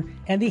poor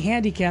and the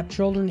handicapped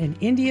children in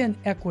India and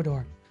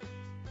Ecuador.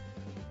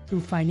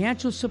 Through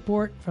financial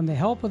support from the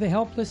Help of the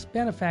Helpless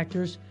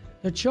benefactors,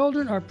 the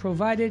children are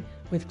provided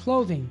with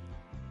clothing,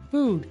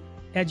 food,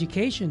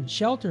 education,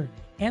 shelter,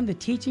 and the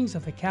teachings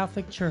of the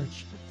Catholic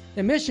Church.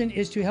 The mission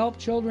is to help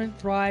children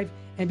thrive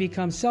and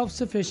become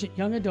self-sufficient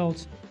young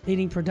adults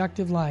leading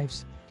productive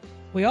lives.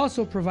 We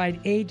also provide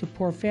aid to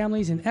poor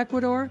families in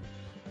Ecuador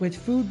with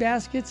food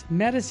baskets,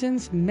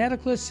 medicines,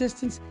 medical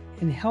assistance,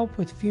 and help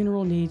with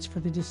funeral needs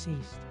for the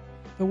deceased.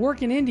 The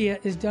work in India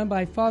is done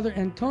by Father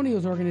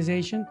Antonio's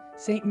organization,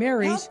 St.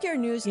 Mary's. Healthcare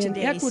news in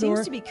today Ecuador,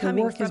 seems to be coming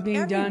the work from is being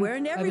everywhere done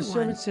and by the everyone.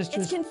 Servant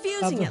Sisters It's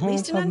confusing, of the at Home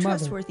least, and of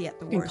untrustworthy Mother. at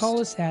the You can worst.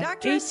 call us at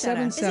Dr.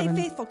 Aceta is a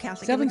faithful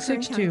Catholic in the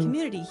Kern County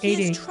community.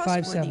 He is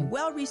trustworthy,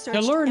 well-researched,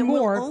 To learn and will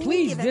more, only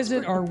please give visit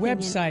expert our opinion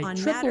website,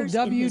 on matters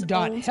in his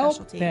own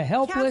specialty.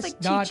 www.helpthehelpless.org. Catholic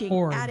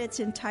teaching at its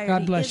entirety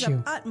God bless is you.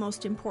 of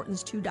utmost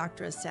importance to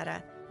Dr.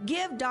 Aceta.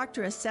 Give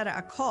Dr. Aceta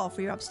a call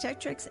for your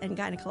obstetrics and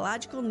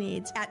gynecological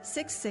needs at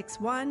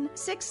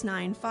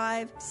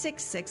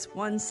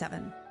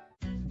 661-695-6617.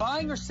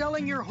 Buying or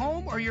selling your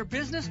home or your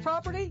business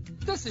property?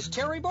 This is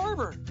Terry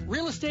Barber.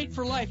 Real Estate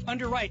for Life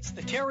underwrites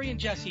the Terry and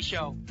Jesse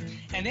Show.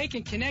 And they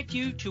can connect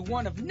you to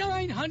one of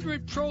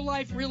 900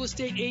 pro-life real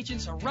estate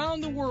agents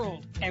around the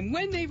world. And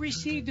when they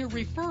receive their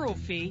referral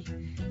fee,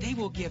 they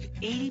will give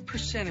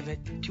 80% of it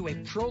to a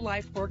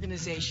pro-life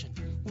organization.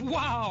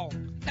 Wow,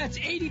 that's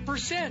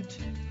 80%.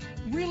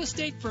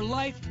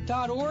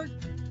 realestateforlife.org,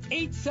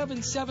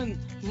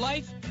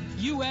 877-LIFE,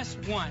 US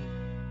 1.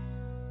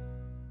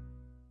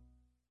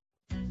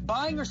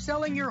 Buying or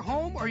selling your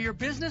home or your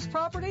business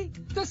property?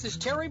 This is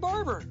Terry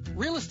Barber.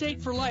 Real Estate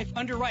for Life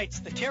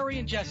underwrites the Terry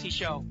and Jesse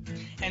Show,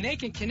 and they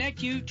can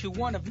connect you to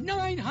one of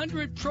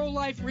 900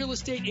 pro-life real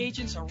estate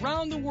agents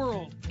around the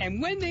world.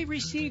 And when they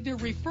receive their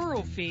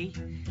referral fee,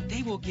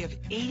 they will give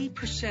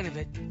 80% of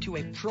it to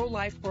a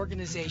pro-life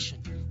organization.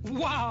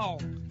 Wow,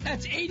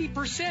 that's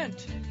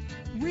 80%.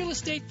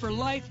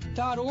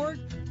 realestateforlife.org,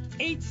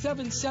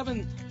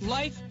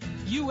 877-LIFE,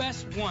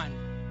 US 1.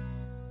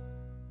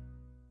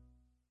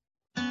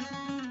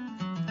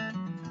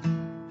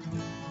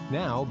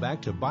 Now,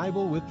 back to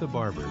Bible with the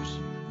Barbers.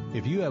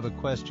 If you have a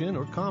question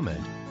or comment,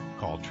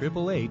 call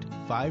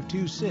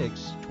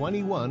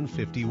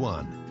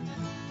 888-526-2151.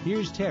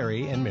 Here's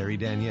Terry and Mary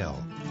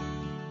Danielle.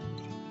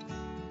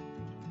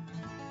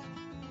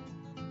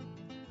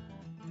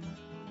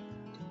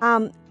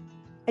 I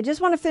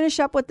just want to finish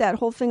up with that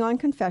whole thing on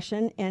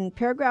confession. In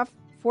paragraph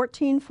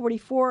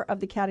 1444 of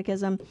the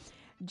Catechism,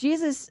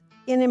 Jesus,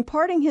 in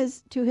imparting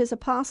to his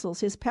apostles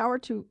his power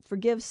to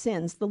forgive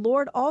sins, the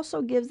Lord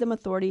also gives them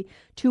authority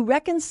to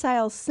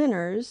reconcile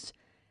sinners,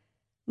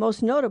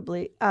 most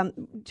notably,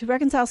 to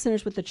reconcile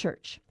sinners with the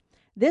church.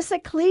 This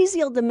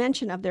ecclesial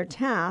dimension of their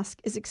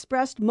task is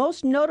expressed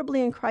most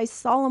notably in Christ's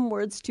solemn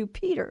words to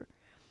Peter.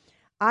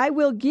 I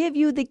will give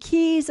you the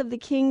keys of the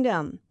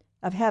kingdom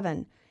of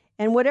heaven,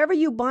 and whatever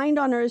you bind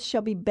on earth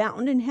shall be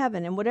bound in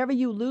heaven, and whatever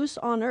you loose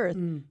on earth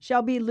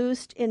shall be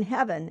loosed in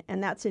heaven.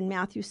 And that's in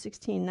Matthew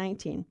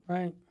 16:19.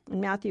 Right. And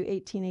Matthew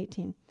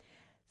 18:18.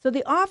 So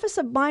the office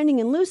of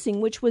binding and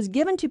loosing, which was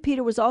given to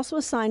Peter, was also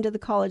assigned to the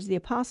college of the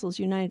apostles,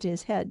 united to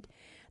his head.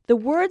 The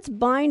words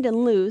bind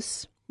and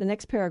loose, the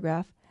next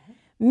paragraph,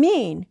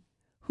 mean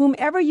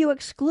whomever you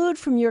exclude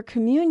from your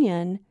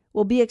communion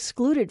will be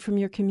excluded from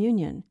your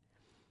communion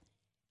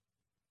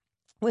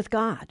with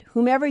God.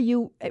 Whomever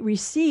you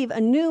receive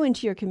anew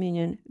into your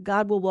communion,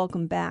 God will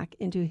welcome back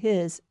into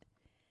his.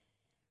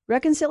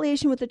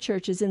 Reconciliation with the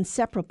church is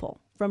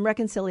inseparable from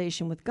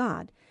reconciliation with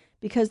God,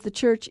 because the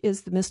church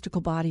is the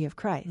mystical body of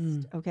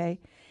Christ, okay?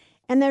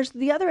 And there's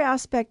the other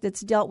aspect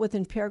that's dealt with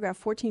in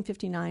paragraph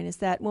 1459 is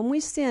that when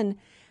we sin,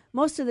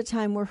 most of the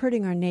time we're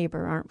hurting our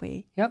neighbor, aren't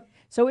we? Yep.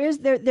 So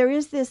there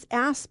is this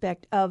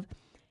aspect of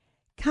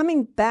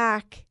coming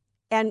back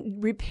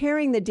and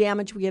repairing the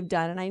damage we have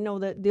done. And I know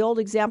that the old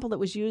example that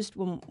was used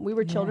when we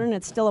were children,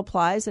 it still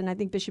applies, and I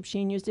think Bishop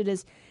Sheen used it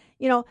as,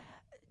 and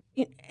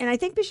I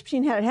think Bishop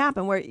Sheen had it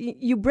happen where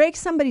you break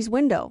somebody's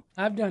window.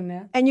 I've done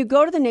that. And you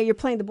go to the neighbor,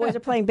 the boys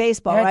are playing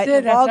baseball, That's right?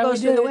 it, The ball that's how goes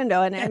we through did the it.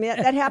 window. And I mean,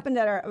 that happened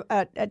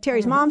at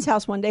Terry's mom's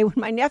house one day when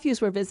my nephews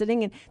were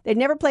visiting, and they'd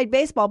never played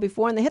baseball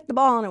before, and they hit the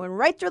ball, and it went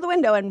right through the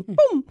window, and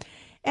boom.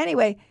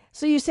 Anyway,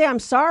 so you say, I'm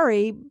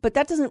sorry, but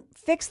that doesn't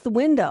fix the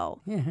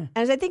window. And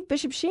as I think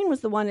Bishop Sheen was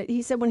the one that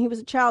he said when he was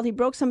a child, he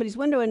broke somebody's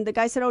window, and the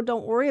guy said, oh,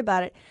 don't worry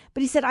about it.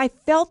 But he said, I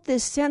felt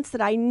this sense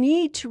that I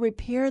need to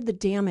repair the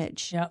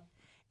damage. Yep.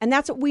 And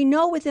that's what we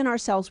know within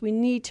ourselves. We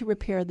need to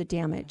repair the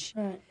damage.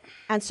 Right.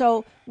 And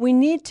so we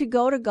need to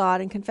go to God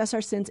and confess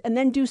our sins and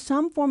then do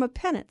some form of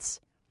penance.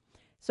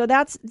 So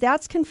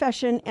that's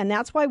confession, and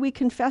that's why we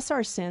confess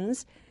our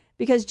sins,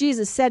 because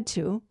Jesus said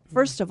to.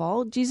 First of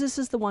all, Jesus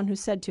is the one who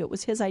said to. It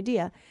was his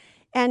idea.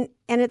 And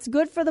it's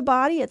good for the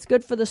body. It's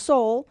good for the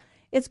soul.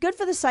 It's good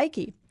for the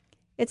psyche.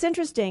 It's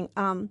interesting.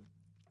 Carl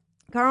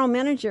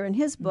Menninger, in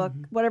his book,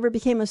 Whatever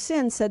Became of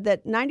Sin, said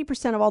that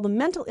 90% of all the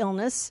mental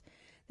illness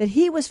that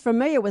he was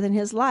familiar with in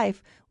his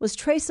life was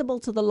traceable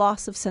to the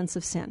loss of sense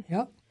of sin.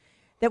 Yep.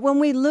 That when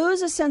we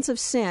lose a sense of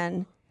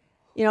sin,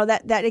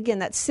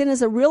 that sin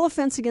is a real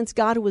offense against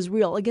God who is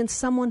real, against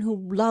someone who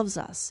loves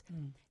us.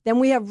 Then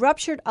we have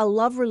ruptured a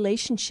love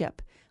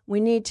relationship. We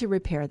need to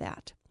repair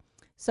that.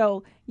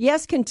 So,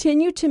 yes,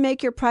 continue to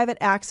make your private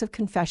acts of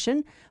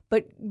confession,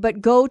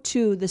 but go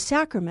to the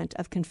sacrament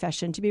of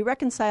confession to be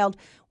reconciled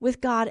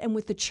with God and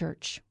with the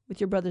church, with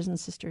your brothers and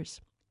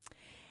sisters.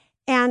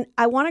 And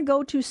I want to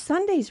go to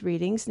Sunday's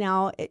readings.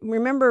 Now,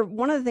 remember,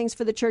 one of the things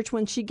for the church,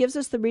 when she gives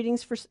us the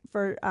readings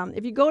for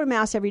if you go to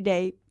Mass every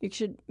day, you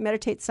should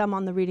meditate some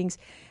on the readings.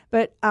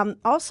 But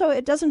also,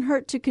 it doesn't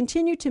hurt to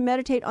continue to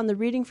meditate on the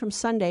reading from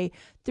Sunday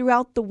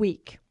throughout the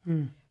week.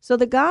 So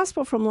the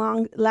gospel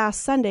from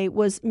last Sunday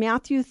was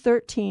Matthew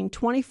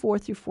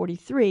 13:24 through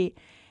 43.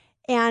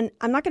 And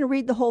I'm not going to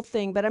read the whole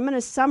thing, but I'm going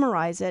to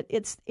summarize it.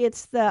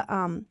 It's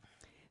the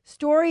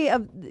story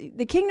of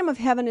the kingdom of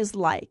heaven is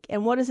like.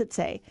 And what does it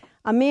say?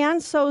 A man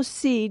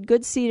sows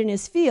good seed in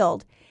his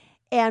field,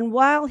 and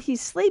while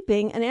he's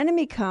sleeping, an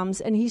enemy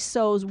comes and he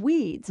sows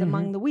weeds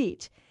among the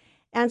wheat.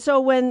 And so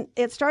when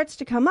it starts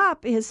to come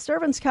up, his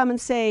servants come and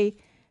say,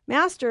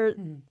 Master,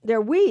 there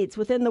are weeds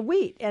within the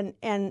wheat.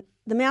 And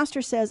the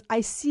master says,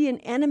 I see an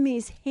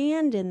enemy's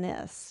hand in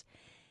this.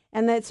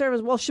 And the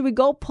servants, well, should we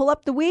go pull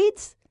up the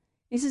weeds?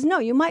 He says, no,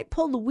 you might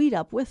pull the wheat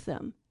up with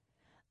them.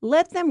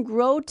 Let them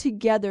grow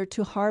together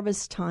to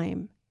harvest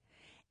time.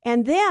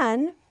 And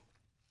then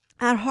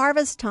at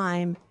harvest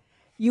time,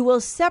 You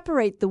will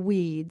separate the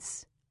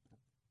weeds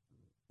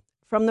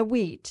from the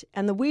wheat,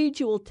 and the weeds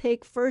you will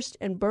take first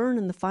and burn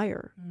in the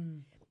fire.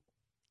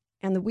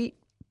 And the wheat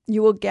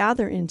you will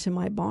gather into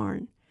my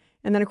barn.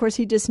 And then, of course,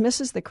 he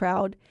dismisses the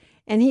crowd,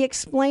 and he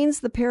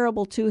explains the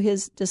parable to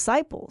his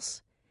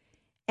disciples.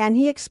 And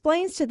he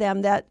explains to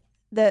them that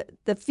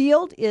the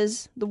field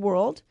is the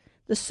world,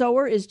 the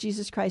sower is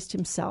Jesus Christ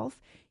himself.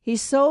 He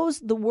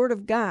sows the word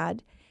of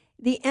God.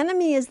 The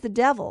enemy is the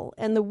devil,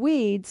 and the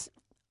weeds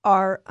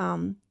are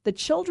the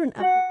children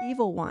of the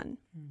evil one.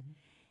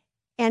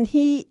 And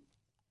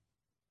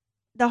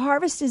the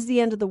harvest is the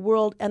end of the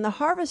world, and the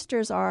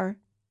harvesters are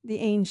the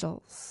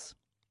angels.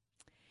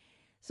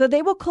 So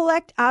they will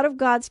collect out of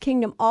God's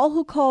kingdom all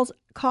who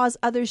cause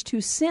others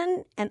to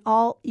sin and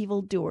all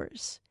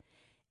evildoers.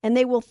 And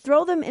they will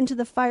throw them into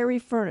the fiery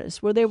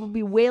furnace, where there will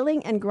be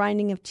wailing and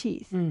grinding of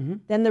teeth.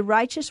 Then the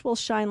righteous will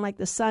shine like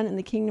the sun in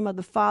the kingdom of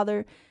the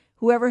Father.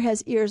 Whoever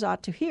has ears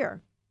ought to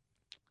hear.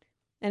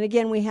 And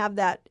again, we have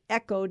that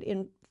echoed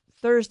in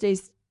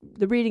Thursday's,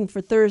 the reading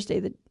for Thursday,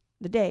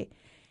 the day.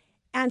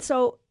 And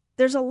so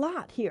there's a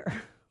lot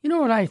here. You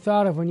know what I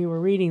thought of when you were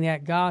reading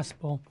that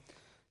gospel?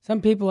 Some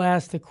people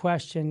ask the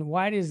question,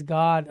 why does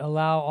God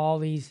allow all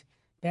these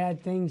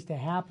bad things to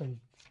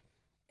happen?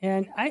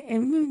 And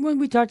when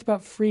we talked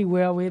about free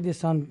will, we had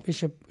this on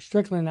Bishop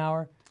Strickland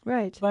Hour.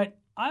 Right. But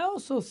I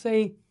also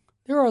say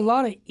there are a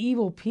lot of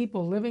evil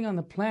people living on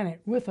the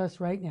planet with us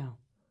right now.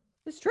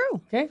 It's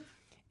true. Okay?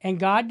 And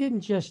God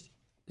didn't just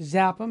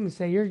zap them and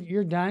say,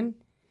 you're done.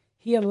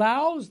 He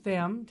allows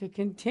them to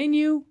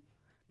continue,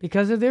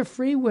 because of their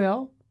free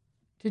will,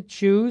 to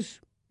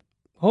choose,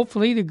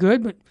 hopefully, the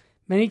good, but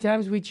many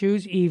times we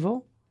choose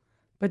evil.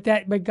 But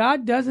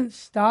God doesn't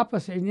stop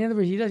us. In other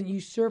words, he doesn't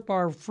usurp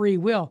our free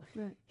will.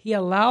 Right. He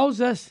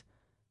allows us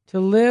to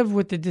live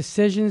with the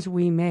decisions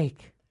we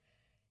make.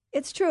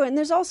 It's true. And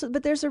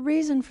there's a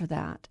reason for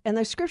that. And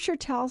the scripture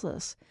tells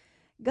us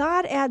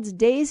God adds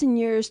days and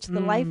years to the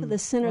life of the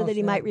sinner that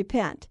he might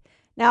repent.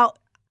 Now,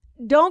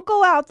 don't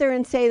go out there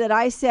and say that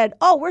I said,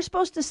 we're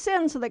supposed to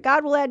sin so that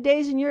God will add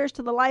days and years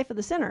to the life of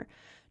the sinner.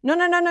 No.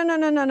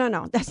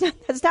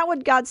 That's not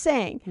what God's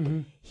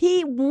saying.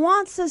 He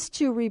wants us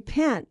to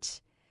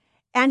repent,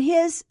 and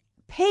his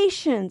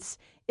patience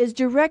is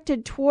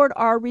directed toward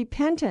our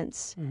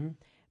repentance.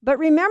 But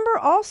remember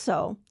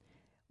also,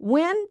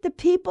 when the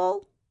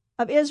people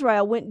of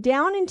Israel went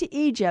down into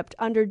Egypt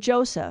under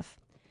Joseph,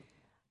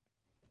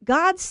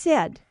 God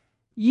said,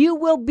 you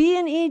will be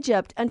in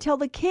Egypt until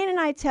the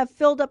Canaanites have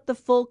filled up the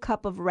full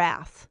cup of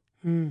wrath.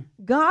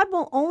 God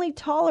will only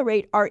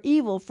tolerate our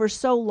evil for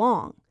so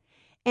long.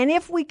 And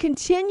if we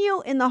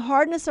continue in the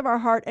hardness of our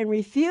heart and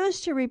refuse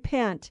to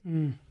repent,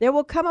 there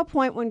will come a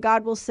point when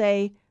God will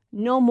say,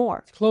 no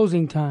more. It's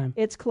closing time.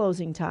 It's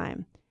closing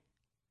time.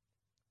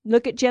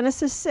 Look at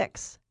Genesis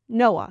 6,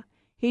 Noah.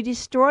 He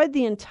destroyed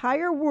the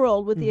entire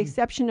world with the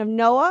exception of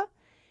Noah,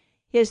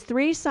 his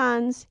 3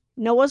 sons,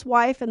 Noah's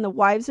wife and the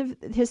wives of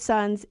his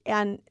sons,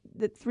 and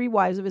the 3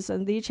 wives of his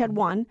sons. They each had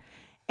one,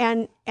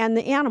 and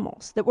the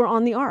animals that were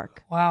on the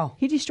ark. Wow.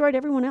 He destroyed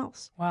everyone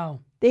else. Wow.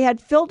 They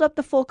had filled up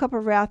the full cup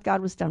of wrath.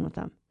 God was done with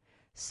them.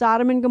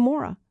 Sodom and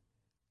Gomorrah.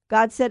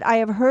 God said, I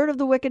have heard of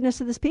the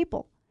wickedness of this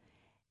people.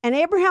 And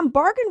Abraham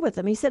bargained with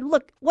him. He said,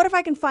 look, what if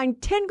I can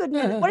find 10 good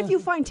men? What if you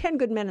find 10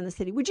 good men in the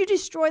city? Would you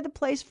destroy the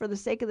place for the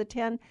sake of the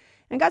 10?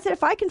 And God said,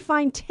 if I can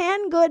find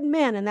 10 good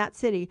men in that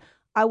city,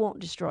 I won't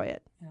destroy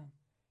it. Yeah.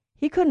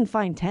 He couldn't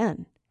find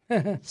 10.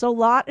 So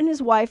Lot and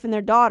his wife and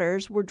their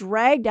daughters were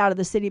dragged out of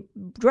the city,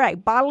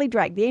 bodily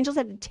dragged. The angels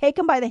had to take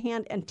them by the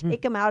hand and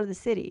take them out of the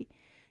city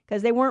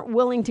because they weren't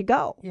willing to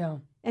go. Yeah.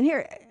 And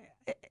here,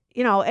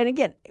 and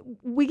again,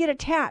 we get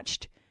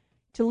attached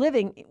to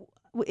living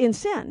in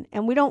sin,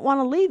 and we don't want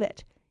to leave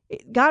it.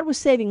 God was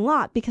saving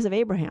Lot because of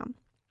Abraham.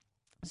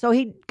 So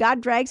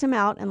God drags him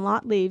out, and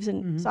Lot leaves,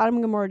 and Sodom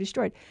and Gomorrah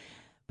destroyed.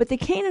 But the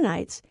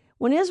Canaanites,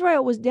 when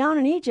Israel was down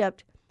in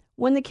Egypt,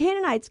 when the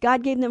Canaanites,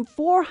 God gave them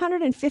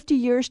 450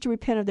 years to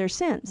repent of their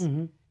sins.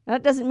 Now,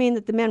 that doesn't mean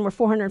that the men were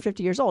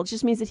 450 years old. It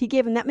just means that he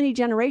gave them that many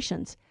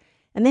generations,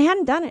 and they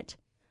hadn't done it.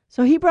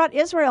 So he brought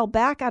Israel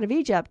back out of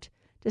Egypt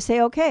to say,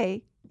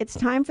 okay, it's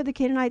time for the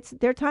Canaanites.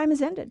 Their time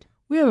has ended.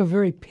 We have a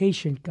very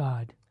patient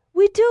God.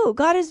 We do.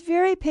 God is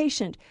very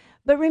patient.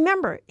 But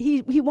remember,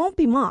 he won't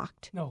be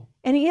mocked. No.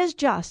 And he is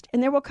just.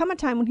 And there will come a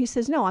time when he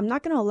says, no, I'm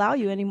not going to allow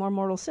you any more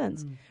mortal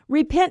sins.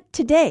 Repent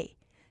today.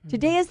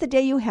 Today is the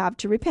day you have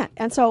to repent.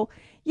 And so,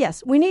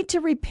 yes, we need to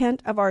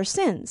repent of our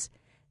sins.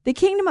 The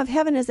kingdom of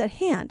heaven is at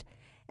hand.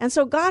 And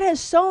so God has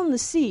sown the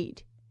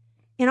seed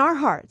in our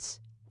hearts.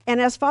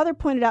 And as Father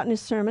pointed out in his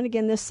sermon,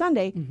 again this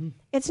Sunday,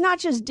 it's not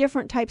just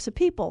different types of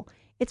people.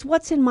 It's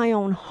what's in my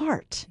own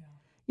heart.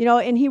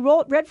 And he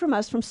read from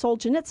us from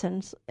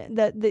Solzhenitsyn,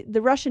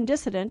 the Russian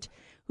dissident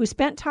who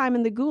spent time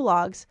in the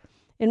gulags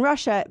in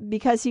Russia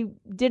because he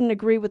didn't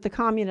agree with the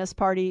Communist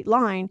Party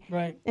line,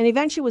 right, and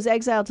eventually was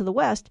exiled to the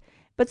West.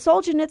 But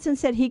Solzhenitsyn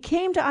said he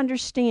came to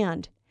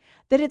understand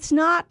that it's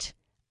not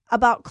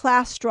about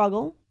class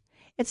struggle.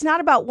 It's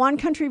not about one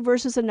country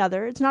versus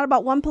another. It's not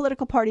about one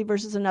political party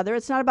versus another.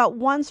 It's not about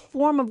one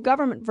form of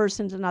government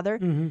versus another.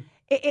 Mm-hmm.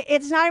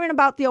 It's not even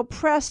about the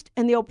oppressed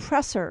and the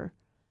oppressor.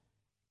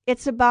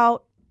 It's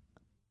about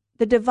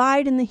the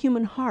divide in the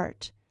human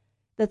heart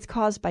that's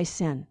caused by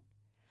sin.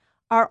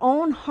 Our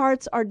own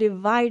hearts are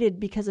divided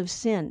because of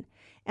sin.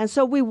 And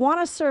so we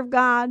want to serve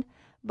God,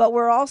 but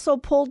we're also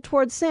pulled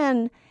towards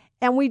sin,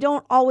 and we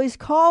don't always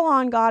call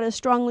on God as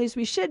strongly as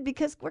we should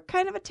because we're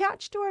kind of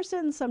attached to our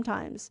sins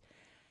sometimes.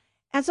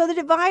 And so the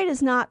divide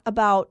is not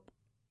about,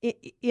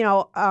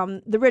 the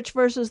rich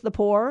versus the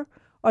poor,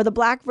 or the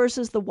black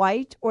versus the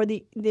white, or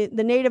the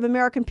Native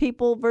American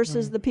people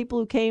versus the people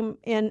who came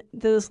into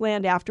this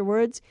land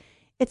afterwards.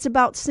 It's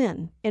about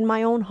sin in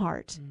my own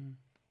heart.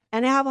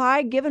 And have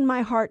I given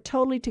my heart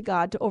totally to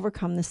God to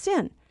overcome the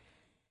sin?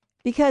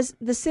 Because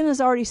the sin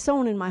is already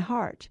sown in my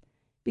heart.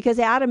 Because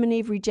Adam and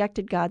Eve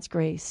rejected God's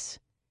grace.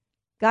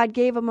 God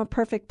gave them a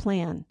perfect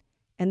plan,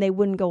 and they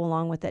wouldn't go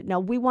along with it.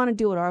 Now, we want to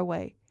do it our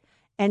way.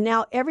 And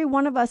now every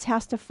one of us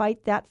has to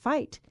fight that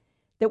fight.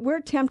 That we're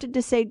tempted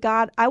to say,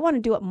 God, I want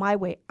to do it my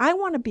way. I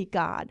want to be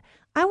God.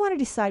 I want to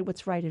decide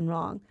what's right and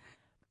wrong.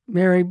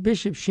 Mary,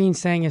 Bishop Sheen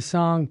sang a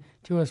song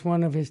to us,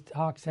 one of his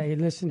talks I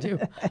had listened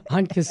to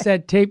on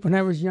cassette tape when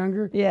I was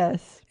younger.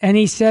 Yes. And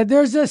he said,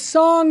 there's a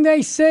song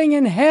they sing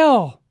in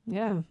hell.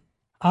 Yeah.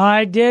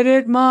 I did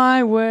it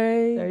my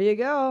way. There you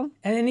go.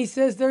 And then he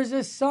says, there's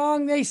a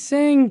song they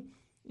sing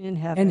in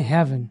heaven. In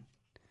heaven.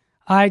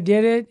 I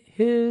did it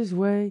his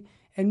way.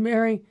 And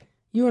Mary,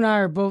 you and I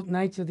are both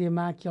Knights of the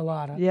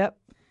Immaculata. Yep.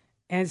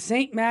 And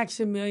St.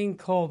 Maximilian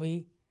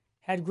Kolbe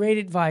had great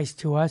advice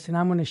to us, and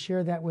I'm going to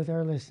share that with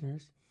our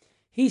listeners.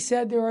 He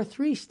said there are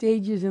 3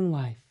 stages in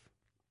life.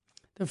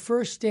 The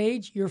first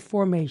stage, your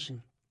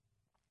formation.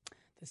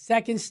 The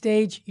second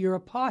stage, your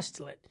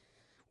apostolate,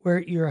 where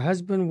you're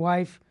husband,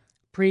 wife,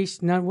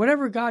 priest, nun,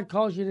 whatever God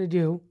calls you to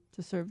do.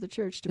 To serve the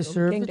church, to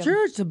serve the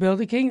church, to build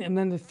a kingdom. And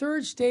then the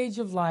third stage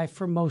of life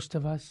for most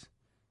of us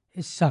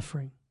is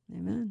suffering.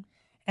 Amen.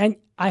 And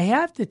I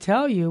have to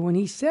tell you, when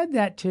he said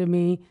that to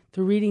me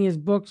through reading his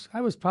books,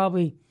 I was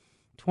probably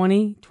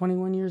 20,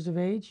 21 years of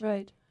age.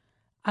 Right.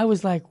 I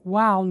was like,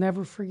 wow, I'll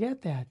never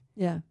forget that.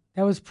 Yeah.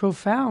 That was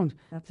profound.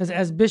 Because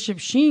as Bishop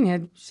Sheen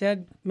had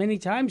said many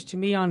times to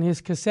me on his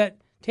cassette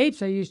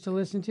tapes I used to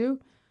listen to,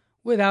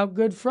 without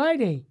Good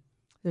Friday,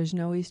 there's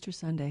no Easter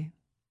Sunday.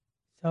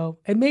 So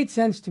it made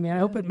sense to me. And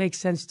I hope it makes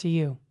sense to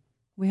you.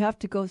 We have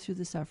to go through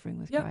the suffering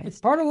with Christ. It's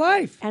part of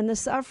life. And the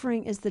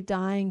suffering is the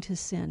dying to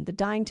sin, the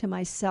dying to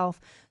myself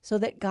so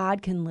that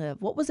God can live.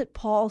 What was it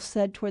Paul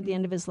said toward the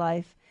end of his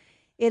life?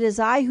 It is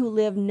I who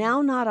live,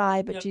 now not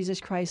I, but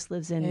Jesus Christ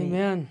lives in me.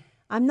 Amen.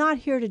 I'm not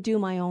here to do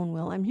my own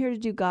will. I'm here to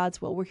do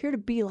God's will. We're here to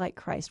be like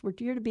Christ. We're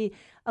here to be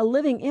a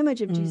living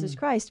image of Jesus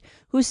Christ,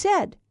 who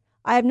said,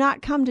 I have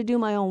not come to do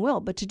my own will,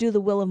 but to do the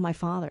will of my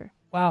Father.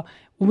 Wow.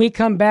 When we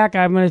come back,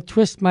 I'm going to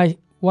twist my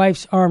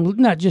wife's arm,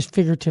 not just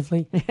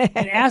figuratively,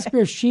 and ask her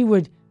if she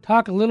would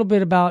talk a little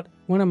bit about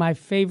one of my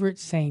favorite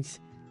saints,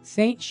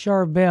 Saint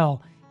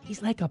Charbel.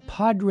 He's like a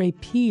Padre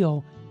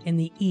Pio in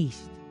the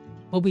East.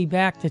 We'll be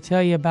back to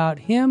tell you about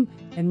him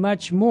and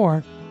much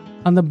more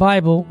on the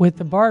Bible with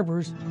the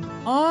Barbers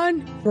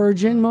on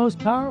Virgin Most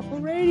Powerful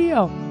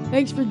Radio.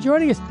 Thanks for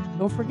joining us.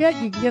 Don't forget,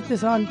 you can get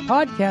this on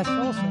podcast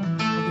also.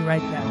 We'll be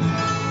right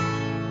back.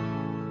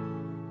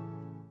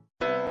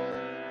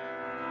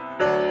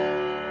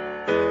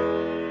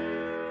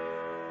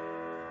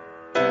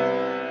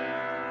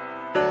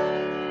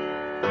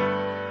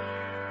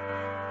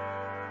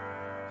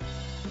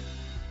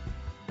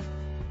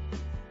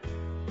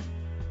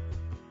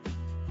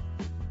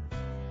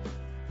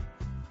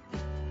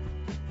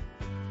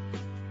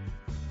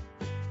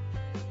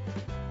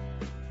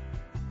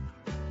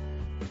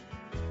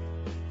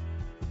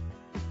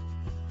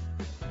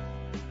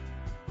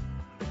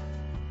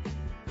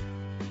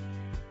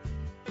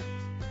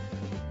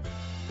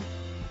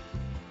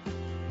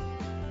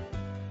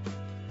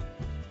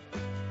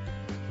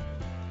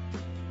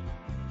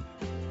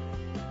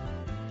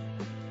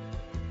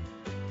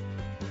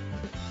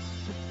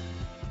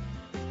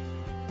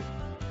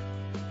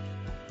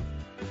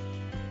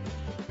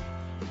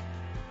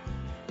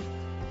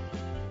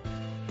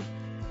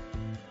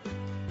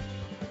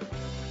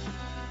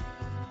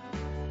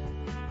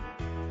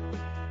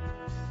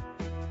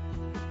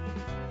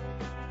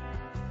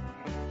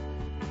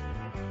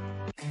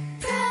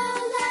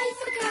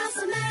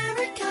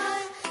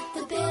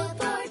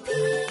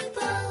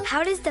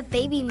 How does the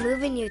baby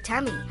move in your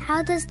tummy?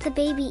 How does the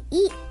baby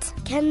eat?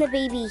 Can the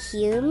baby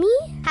hear me?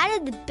 How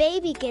did the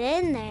baby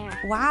get in there?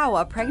 Wow,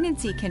 a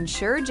pregnancy can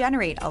sure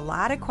generate a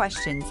lot of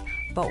questions.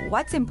 But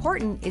what's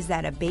important is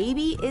that a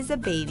baby is a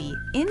baby,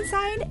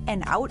 inside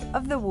and out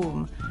of the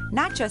womb.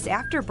 Not just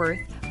after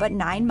birth, but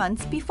 9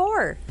 months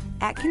before.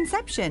 at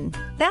conception.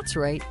 That's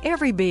right.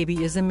 Every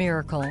baby is a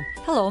miracle.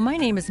 Hello, my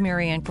name is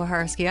Marianne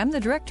Kuharski. I'm the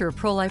director of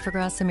Pro-Life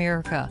Across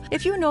America.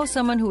 If you know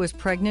someone who is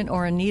pregnant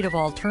or in need of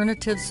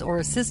alternatives or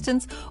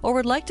assistance or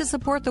would like to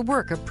support the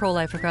work of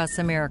Pro-Life Across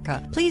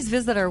America, please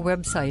visit our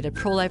website at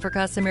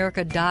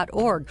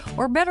prolifeacrossamerica.org,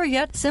 or better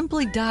yet,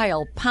 simply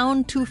dial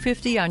pound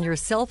 250 on your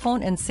cell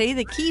phone and say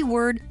the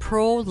keyword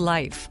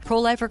pro-life.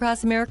 Pro-Life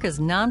Across America is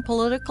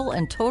non-political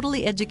and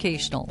totally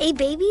educational. A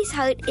baby's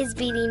heart is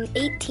beating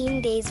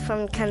 18 days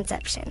from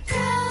conception.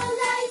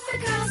 Pro-life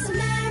across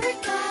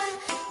America,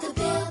 the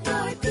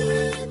Billboard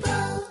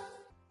people.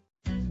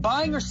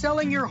 Buying or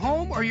selling your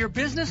home or your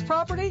business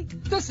property?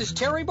 This is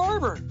Terry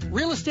Barber.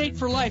 Real Estate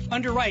for Life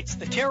underwrites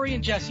the Terry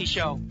and Jesse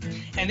Show.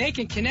 And they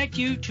can connect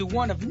you to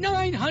one of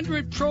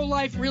 900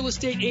 pro-life real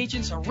estate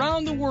agents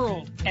around the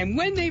world. And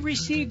when they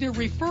receive their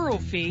referral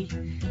fee,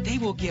 they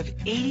will give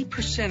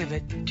 80% of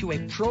it to a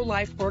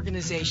pro-life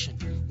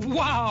organization.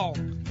 Wow!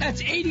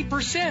 That's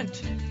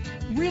 80%!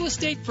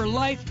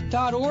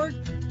 realestateforlife.org,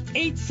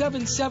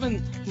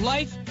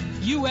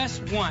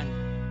 877-LIFE-US1.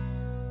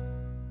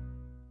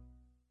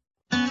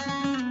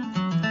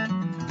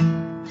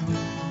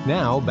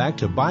 Now back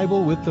to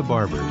Bible with the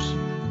Barbers.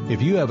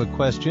 If you have a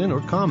question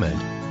or comment,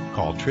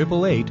 call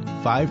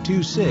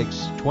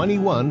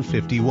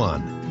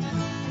 888-526-2151.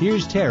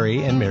 Here's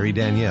Terry and Mary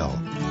Danielle.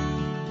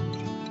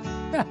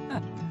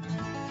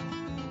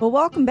 Well,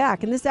 welcome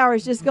back. And this hour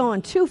is just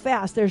going too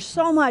fast. There's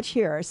so much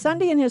here.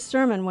 Sunday in his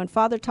sermon, when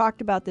Father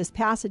talked about this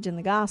passage in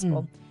the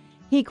Gospel,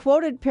 he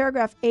quoted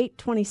paragraph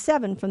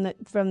 827 from the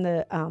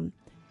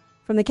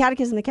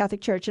Catechism of the Catholic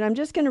Church. And I'm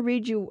just going to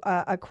read you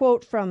a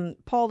quote from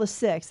Paul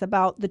VI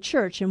about the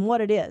church and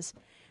what it is.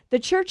 The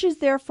church is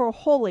therefore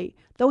holy,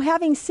 though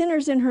having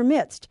sinners in her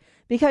midst,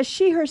 because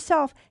she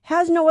herself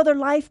has no other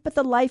life but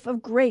the life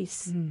of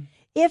grace.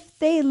 If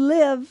they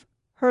live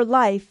her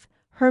life,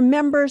 her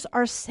members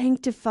are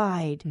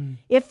sanctified.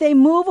 If they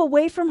move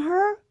away from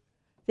her,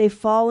 they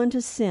fall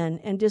into sin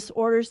and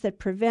disorders that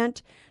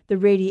prevent the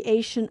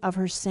radiation of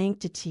her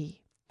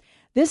sanctity.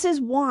 This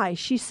is why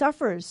she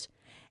suffers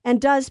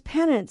and does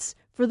penance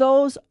for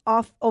those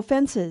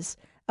offenses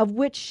of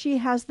which she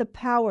has the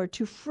power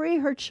to free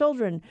her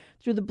children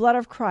through the blood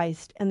of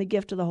Christ and the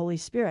gift of the Holy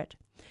Spirit.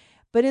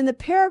 But in the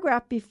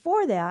paragraph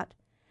before that,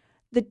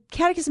 the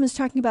Catechism is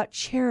talking about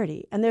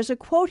charity. And there's a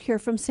quote here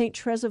from St.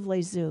 Therese of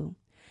Lisieux.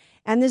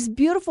 And this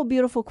beautiful,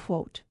 beautiful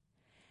quote: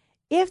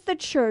 if the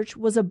church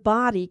was a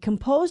body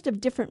composed of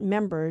different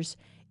members,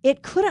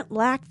 it couldn't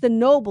lack the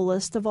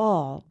noblest of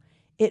all.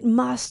 It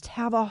must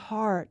have a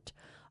heart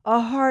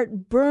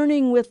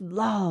burning with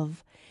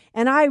love.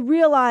 And I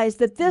realized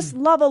that this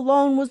love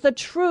alone was the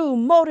true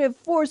motive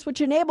force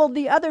which enabled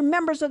the other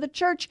members of the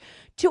church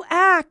to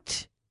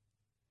act.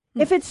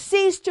 If it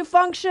ceased to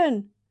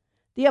function,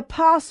 the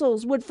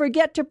apostles would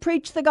forget to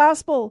preach the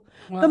gospel.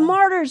 The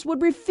martyrs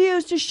would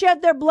refuse to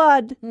shed their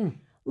blood.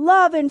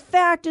 Love, in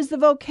fact, is the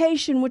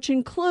vocation which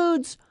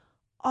includes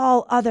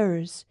all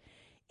others.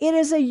 It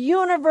is a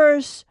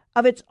universe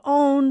of its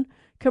own,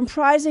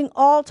 comprising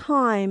all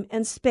time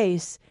and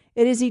space.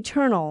 It is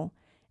eternal.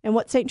 And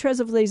what St. Therese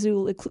of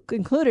Lisieux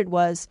concluded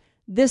was,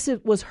 this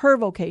was her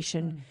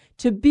vocation,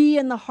 to be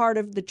in the heart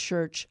of the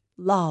church,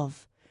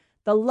 love.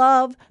 The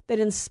love that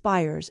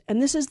inspires.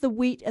 And this is the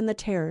wheat and the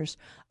tares.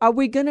 Are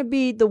we going to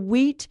be the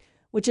wheat,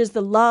 which is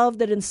the love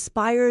that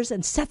inspires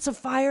and sets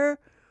afire?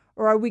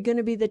 Or are we going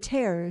to be the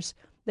tares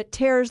that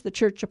tears the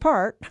church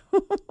apart?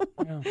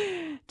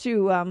 To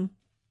do a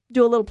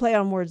little play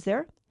on words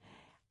there.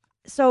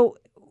 So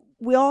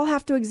we all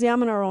have to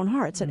examine our own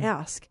hearts and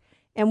ask.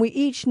 And we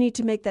each need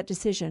to make that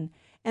decision.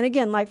 And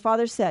again, like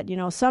Father said,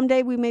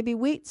 someday we may be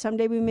wheat,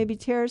 someday we may be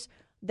tares.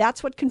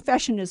 That's what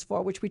confession is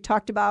for, which we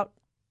talked about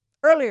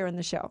earlier in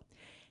the show.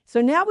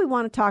 So now we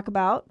want to talk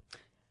about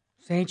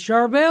Saint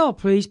Charbel,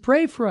 please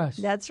pray for us.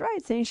 That's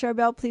right. Saint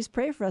Charbel, please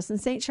pray for us.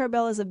 And Saint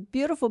Charbel is a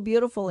beautiful,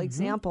 beautiful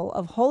example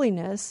of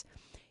holiness.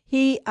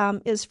 He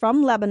is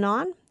from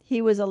Lebanon.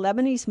 He was a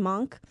Lebanese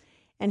monk,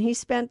 and he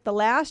spent the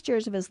last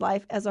years of his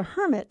life as a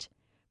hermit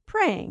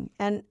praying.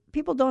 And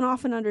people don't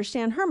often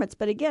understand hermits,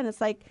 but again,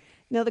 it's like,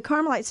 the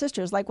Carmelite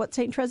sisters, like what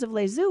Saint Therese of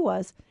Lisieux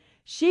was.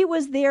 She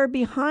was there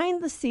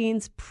behind the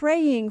scenes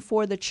praying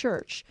for the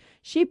church.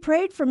 She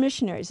prayed for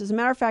missionaries. As a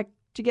matter of fact,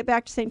 to get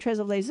back to St. Therese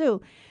of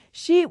Lisieux,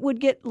 she would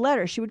get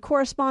letters. She would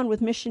correspond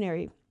with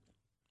missionary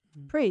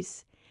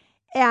priests.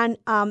 And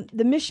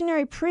the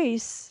missionary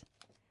priests,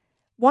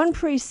 one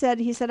priest said,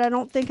 I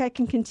don't think I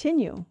can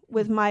continue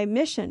with my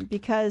mission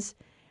because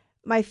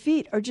my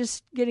feet are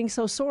just getting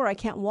so sore I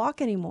can't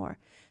walk anymore.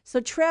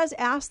 So Therese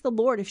asked the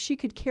Lord if she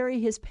could carry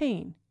his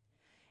pain.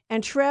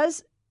 And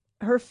Therese,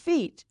 her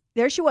feet,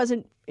 there she was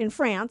in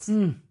France,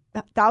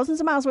 thousands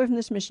of miles away from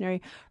this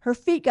missionary. Her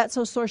feet got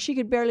so sore she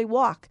could barely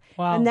walk.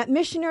 Wow. And that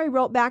missionary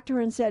wrote back to her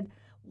and said,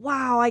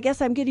 wow, I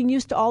guess I'm getting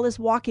used to all this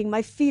walking.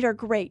 My feet are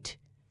great.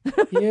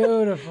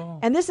 Beautiful.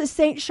 And this is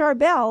Saint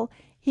Charbel.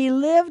 He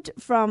lived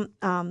from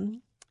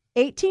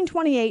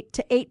 1828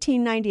 to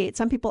 1898.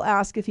 Some people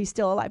ask if he's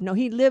still alive. No,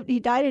 he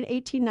died in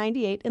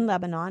 1898 in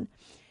Lebanon.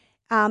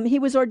 He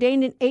was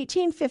ordained in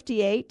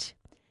 1858.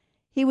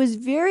 He was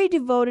very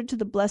devoted to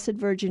the Blessed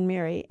Virgin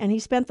Mary, and he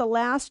spent the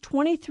last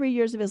 23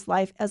 years of his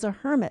life as a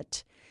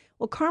hermit.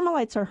 Well,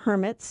 Carmelites are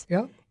hermits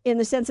in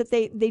the sense that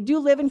they do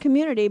live in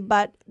community,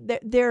 but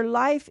their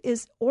life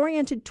is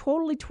oriented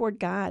totally toward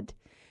God,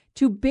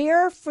 to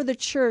bear for the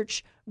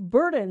church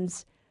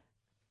burdens,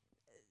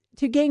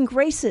 to gain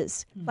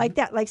graces like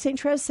that, like St.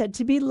 Therese said,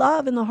 to be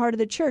love in the heart of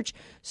the church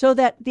so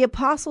that the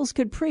apostles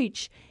could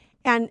preach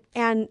and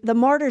the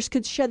martyrs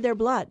could shed their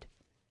blood.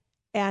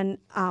 And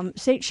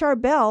St.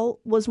 Charbel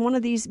was one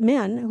of these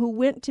men who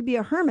went to be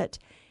a hermit.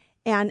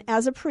 And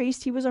as a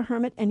priest, he was a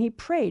hermit, and he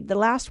prayed. The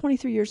last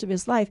 23 years of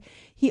his life,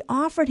 he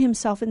offered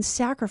himself in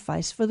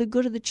sacrifice for the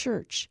good of the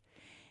church.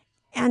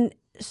 And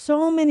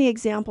so many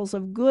examples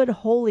of good,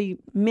 holy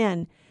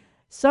men.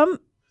 Some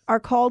are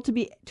called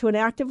to an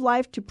active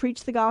life, to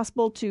preach the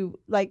gospel, to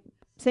like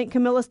St.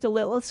 Camillus de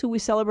Lillis, who we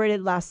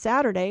celebrated last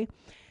Saturday,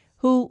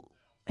 who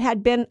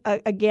had been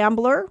a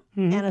gambler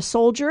and a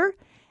soldier,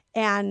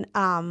 and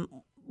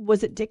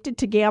was addicted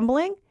to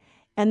gambling.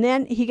 And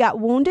then he got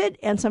wounded,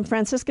 and some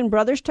Franciscan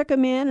brothers took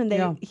him in, and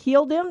they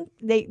healed him.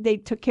 They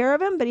took care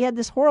of him, but he had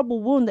this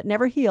horrible wound that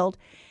never healed.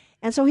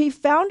 And so he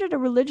founded a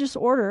religious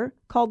order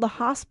called the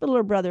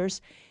Hospitaller Brothers,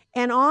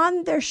 and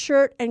on their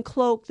shirt and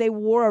cloak, they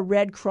wore a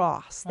red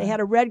cross. They had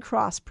a red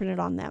cross printed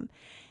on them.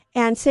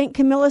 And St.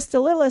 Camillus de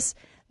Lillis,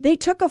 they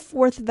took a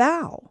fourth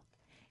vow,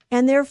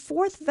 and their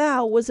fourth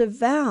vow was a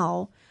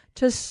vow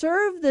to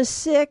serve the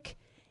sick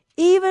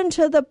even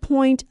to the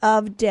point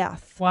of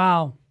death.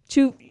 Wow.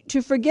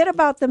 To forget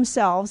about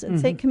themselves, and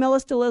St.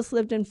 Camillus de Lillis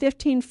lived in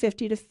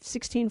 1550 to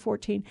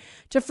 1614,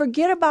 to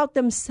forget about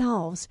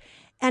themselves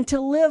and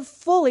to live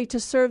fully to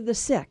serve the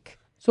sick.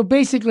 So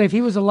basically, if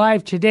he was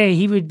alive today,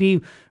 he would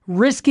be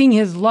risking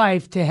his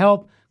life to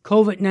help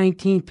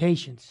COVID-19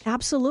 patients.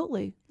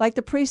 Absolutely. Like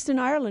the priest in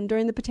Ireland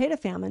during the potato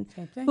famine,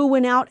 who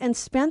went out and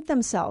spent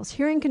themselves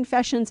hearing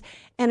confessions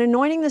and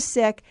anointing the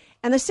sick.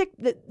 And the sick,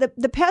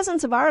 the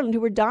peasants of Ireland who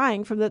were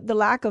dying from the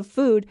lack of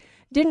food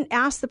didn't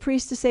ask the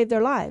priest to save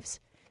their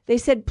lives. They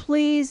said,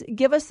 please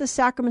give us the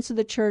sacraments of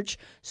the church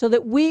so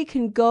that we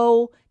can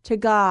go to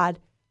God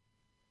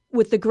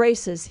with the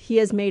graces he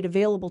has made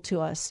available to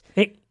us.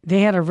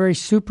 They had a very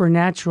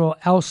supernatural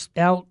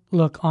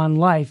outlook on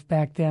life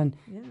back then.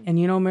 Yeah. And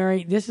you know,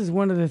 Mary, this is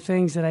one of the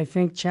things that I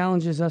think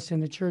challenges us in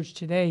the church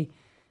today,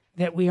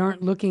 that we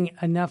aren't looking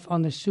enough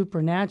on the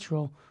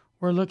supernatural.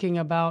 We're looking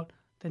about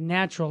the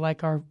natural,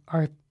 like our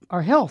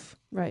health.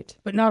 Right.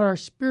 But not our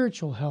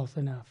spiritual health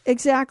enough.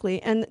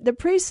 Exactly. And the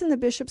priests and the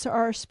bishops are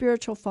our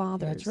spiritual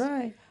fathers. That's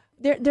right.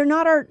 They're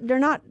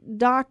not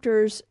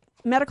doctors,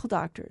 medical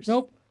doctors.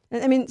 Nope.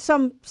 I mean,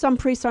 some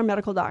priests are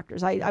medical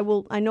doctors. I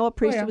know a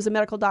priest who was a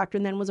medical doctor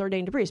and then was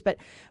ordained a priest.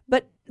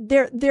 But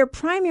their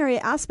primary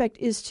aspect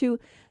is to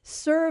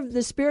serve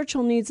the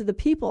spiritual needs of the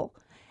people.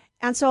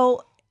 And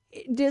so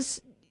this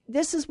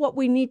is what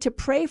we need to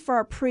pray for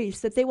our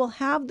priests, that they will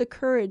have the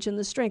courage and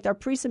the strength, our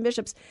priests and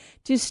bishops,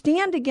 to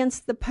stand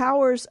against the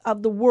powers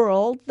of the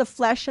world, the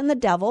flesh and the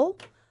devil.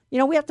 You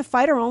know, we have to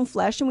fight our own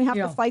flesh and we have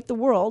to fight the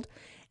world.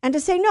 And to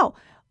say, no,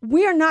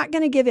 we are not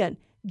going to give in.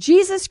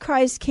 Jesus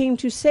Christ came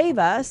to save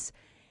us,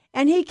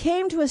 and he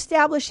came to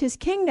establish his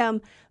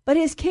kingdom, but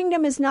his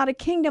kingdom is not a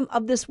kingdom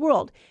of this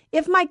world.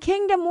 If my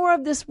kingdom were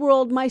of this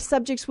world, my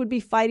subjects would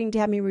be fighting to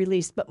have me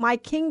released, but my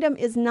kingdom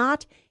is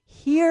not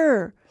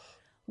here.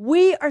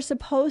 We are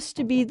supposed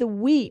to be the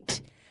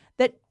wheat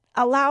that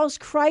allows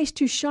Christ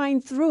to shine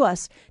through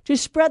us, to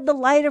spread the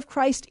light of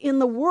Christ in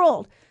the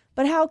world.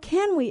 But how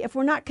can we if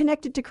we're not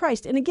connected to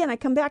Christ? And again, I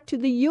come back to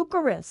the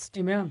Eucharist.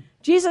 Amen.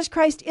 Jesus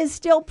Christ is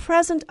still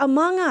present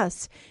among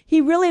us.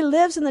 He really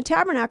lives in the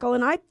tabernacle.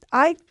 And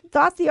I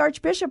thought the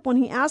Archbishop, when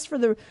he asked for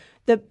the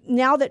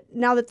now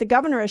that the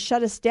governor has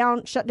shut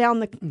down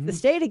the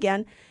state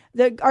again,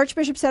 the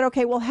Archbishop said,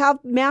 okay, we'll have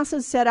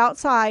masses set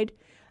outside,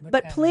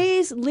 but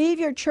please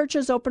leave your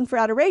churches open for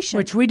adoration.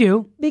 Which we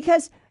do.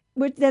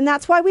 Then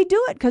that's why we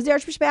do it, because the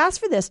Archbishop asked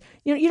for this.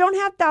 You know, you don't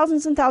have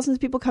thousands and thousands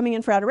of people coming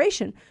in for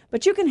adoration,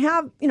 but you can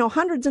have,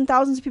 hundreds and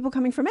thousands of people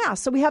coming for Mass.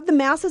 So we have the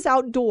Masses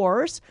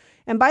outdoors.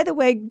 And by the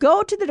way,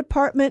 go to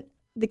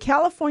the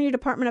California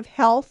Department of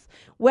Health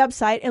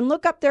website and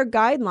look up their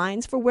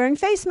guidelines for wearing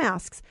face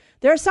masks.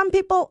 There are some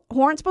people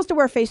who aren't supposed to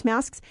wear face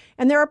masks,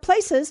 and there are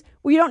places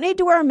where you don't need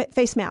to wear a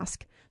face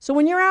mask. So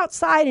when you're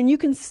outside and you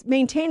can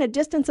maintain a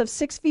distance of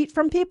 6 feet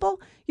from people,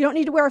 you don't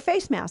need to wear a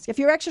face mask. If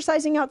you're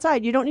exercising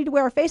outside, you don't need to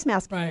wear a face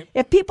mask. Right.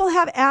 If people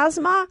have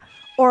asthma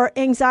or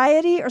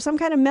anxiety or some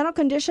kind of mental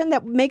condition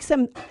that makes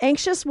them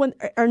anxious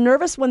or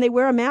nervous when they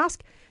wear a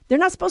mask, they're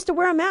not supposed to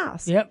wear a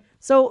mask. Yep.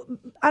 So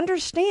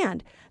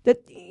understand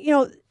that,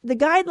 the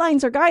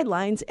guidelines are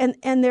guidelines,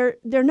 and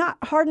they're not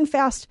hard and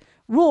fast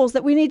rules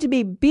that we need to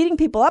be beating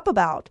people up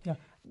about. Yeah.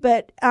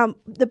 But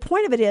the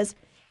point of it is,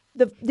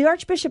 the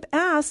Archbishop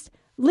asked,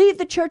 leave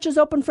the churches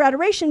open for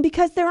adoration,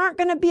 because there aren't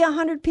going to be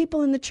 100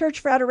 people in the church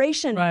for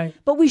adoration. Right.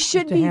 But we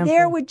should be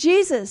there with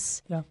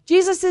Jesus. Yeah.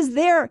 Jesus is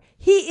there.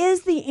 He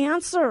is the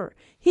answer.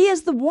 He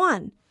is the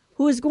one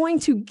who is going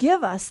to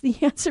give us the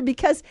answer,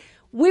 because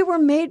We were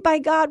made by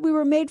God. We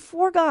were made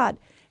for God.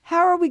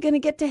 How are we going to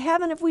get to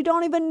heaven if we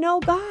don't even know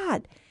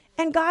God?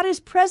 And God is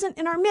present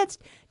in our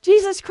midst.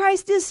 Jesus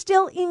Christ is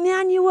still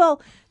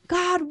Emmanuel,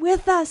 God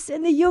with us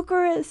in the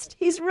Eucharist.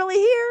 He's really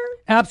here.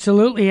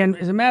 Absolutely. And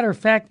as a matter of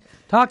fact,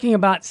 talking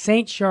about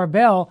St.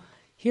 Charbel,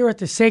 here at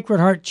the Sacred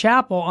Heart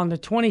Chapel on the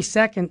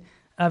 22nd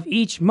of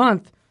each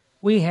month,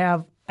 we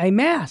have a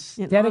Mass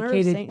In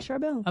dedicated honor of St.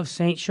 Charbel. of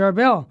St.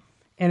 Charbel.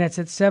 And it's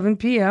at 7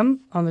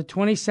 p.m. on the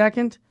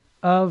 22nd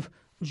of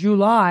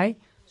July.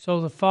 So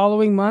the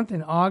following month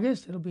in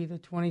August, it'll be the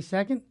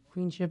 22nd,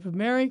 Queenship of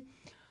Mary.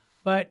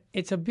 But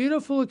it's a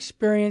beautiful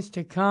experience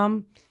to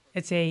come.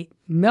 It's a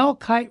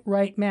Melkite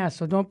Rite Mass,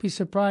 so don't be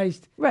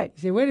surprised. Right.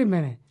 You say, wait a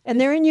minute. And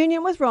they're in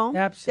union with Rome.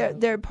 Absolutely.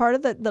 They're part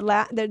of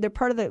they're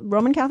part of the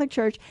Roman Catholic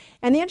Church.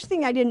 And the interesting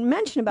thing I didn't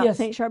mention about Yes,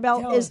 St.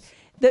 Charbel tell is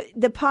us.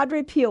 the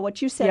Padre Pio,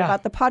 what you said Yeah.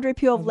 about the Padre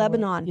Pio of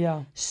Lebanon.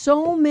 Yeah.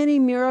 So many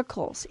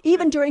miracles,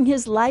 even during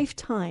his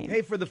lifetime.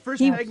 Hey, for the first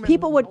segment,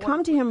 people would I come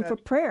want to put him that- for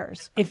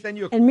prayers, send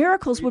you a and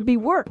miracles would be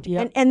worked.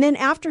 Yep. And then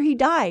after he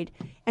died,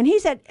 and he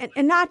said,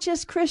 and not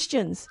just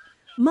Christians,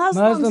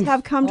 Muslims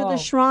have come to the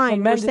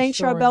shrine where tremendous St.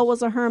 Charbel stories.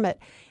 was a hermit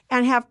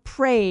and have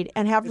prayed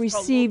and have It's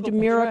called received local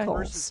police miracles.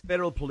 versus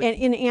federal police.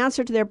 In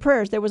answer to their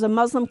prayers. There was a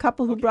Muslim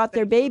couple who brought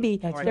their baby.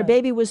 Their right.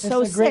 baby was That's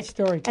so a great sick,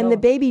 story. Tell and the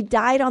us. baby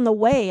died on the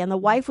way, and the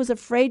wife was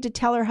afraid to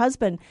tell her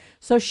husband.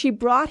 So she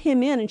brought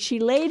him in, and she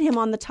laid him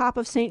on the top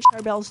of St.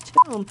 Charbel's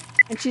tomb,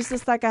 and she's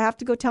just like, I have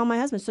to go tell my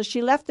husband. So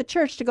she left the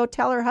church to go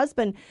tell her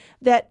husband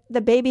that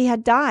the baby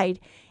had died.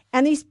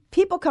 And these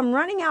people come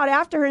running out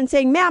after her and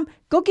saying, ma'am,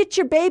 go get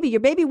your baby. Your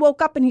baby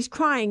woke up and he's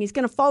crying. He's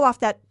going to fall off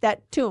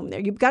that tomb there.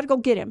 You've got to go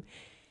get him.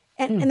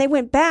 And they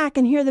went back,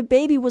 and here the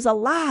baby was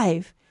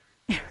alive.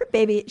 Her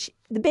baby,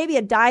 the baby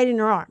had died in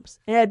her arms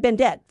and had been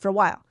dead for a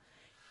while.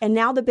 And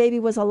now the baby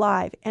was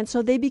alive. And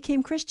so they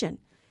became Christian.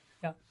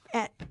 Yeah.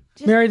 And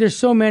just- Mary, there's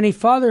so many.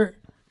 Father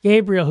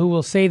Gabriel, who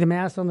will say the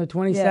Mass on the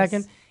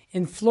 22nd, Yes.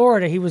 in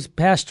Florida, he was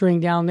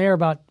pastoring down there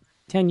about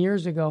 10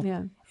 years ago.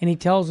 Yeah. And he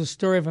tells a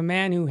story of a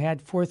man who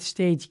had 4th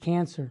stage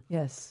cancer.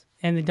 Yes.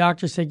 And the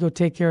doctor said, go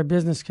take care of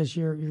business because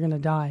you're going to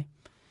die.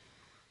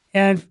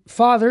 And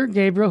Father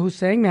Gabriel, who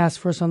sang Mass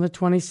for us on the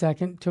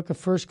 22nd, took a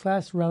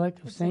first-class relic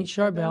of St.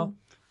 Charbel,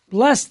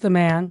 blessed the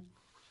man,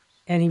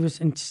 and he was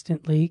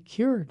instantly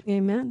cured.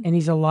 Amen. And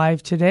he's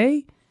alive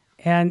today.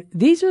 And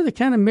these are the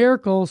kind of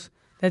miracles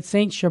that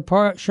St.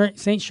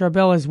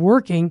 Charbel is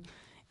working.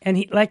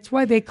 And that's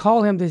why they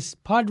call him this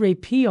Padre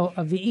Pio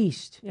of the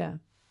East. Yeah.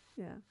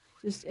 Yeah.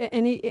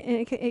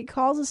 He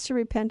calls us to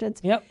repentance.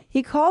 Yep.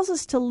 He calls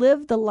us to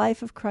live the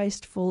life of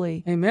Christ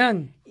fully.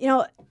 Amen. You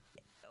know,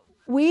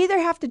 we either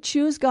have to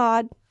choose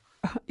God,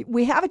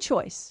 we have a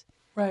choice.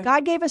 Right.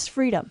 God gave us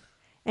freedom.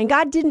 And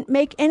God didn't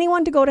make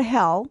anyone to go to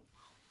hell.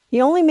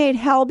 He only made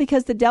hell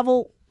because the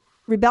devil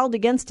rebelled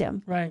against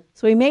him. Right.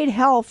 So he made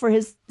hell for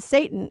his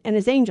Satan and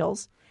his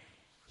angels.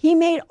 He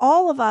made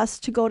all of us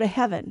to go to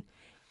heaven.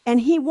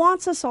 And he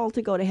wants us all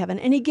to go to heaven.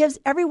 And he gives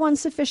everyone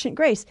sufficient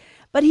grace.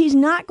 But he's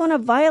not going to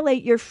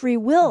violate your free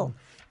will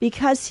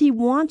because he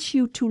wants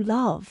you to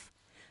love.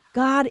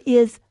 God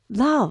is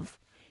love.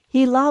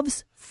 He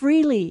loves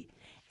freely.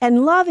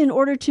 And love, in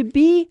order to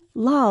be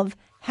love,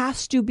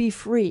 has to be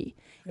free.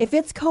 If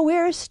it's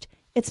coerced,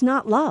 it's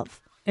not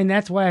love. And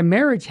that's why a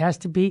marriage has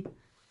to be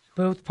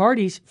both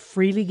parties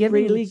freely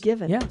given. Freely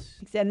given. Yes.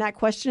 And that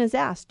question is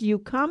asked. Do you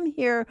come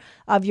here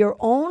of your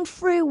own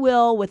free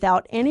will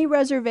without any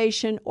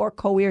reservation or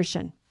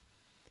coercion?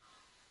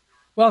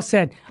 Well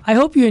said. I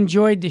hope you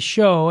enjoyed the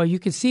show. You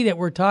can see that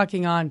we're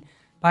talking on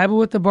Bible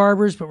with the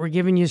Barbers, but we're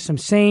giving you some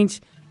saints,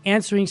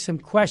 answering some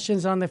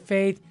questions on the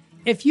faith.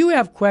 If you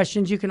have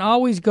questions, you can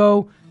always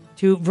go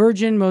to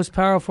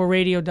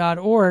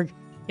virginmostpowerfulradio.org,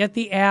 get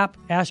the app,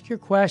 ask your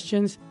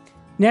questions.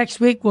 Next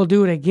week, we'll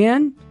do it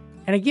again.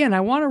 And again, I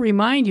want to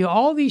remind you,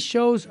 all these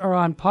shows are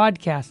on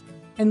podcast.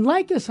 And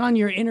like us on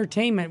your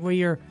entertainment, where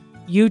you're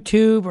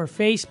YouTube or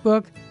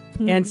Facebook,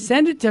 and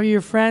send it to your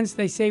friends.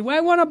 They say, well,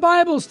 I want a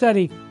Bible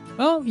study.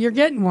 Well, you're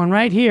getting one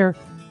right here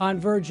on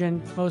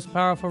Virgin Most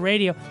Powerful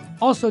Radio.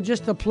 Also,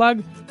 just to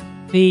plug,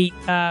 we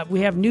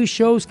have new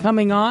shows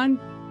coming on.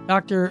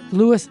 Dr.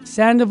 Louis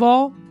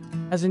Sandoval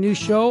has a new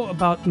show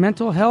about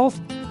mental health,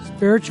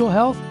 spiritual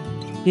health,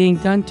 being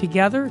done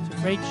together. It's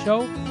a great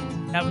show.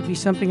 That would be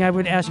something I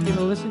would ask you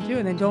to listen to.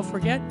 And then don't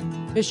forget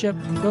Bishop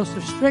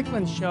Joseph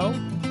Strickland's show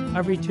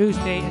every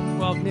Tuesday at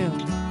 12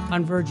 noon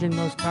on Virgin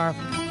Most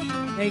Powerful.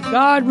 May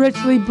God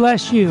richly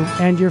bless you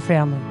and your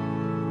family.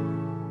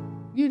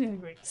 You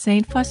did great.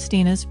 Saint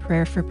Faustina's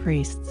Prayer for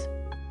Priests.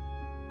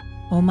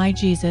 O my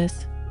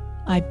Jesus,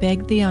 I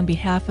beg thee on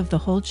behalf of the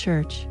whole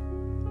Church,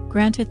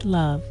 grant it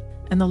love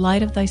and the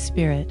light of thy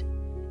Spirit,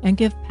 and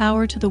give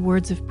power to the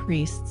words of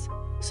priests,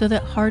 so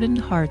that hardened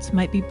hearts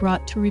might be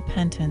brought to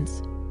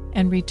repentance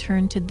and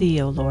return to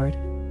thee, O Lord.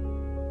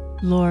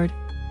 Lord,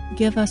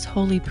 give us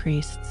holy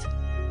priests.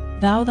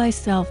 Thou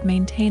thyself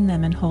maintain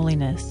them in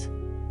holiness.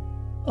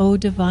 O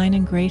divine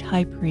and great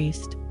High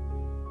Priest,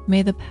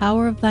 may the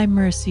power of thy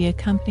mercy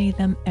accompany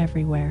them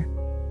everywhere,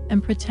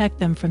 and protect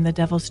them from the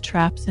devil's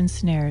traps and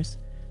snares,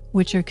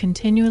 which are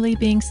continually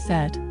being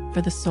set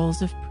for the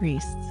souls of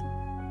priests.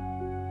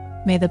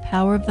 May the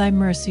power of thy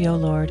mercy, O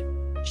Lord,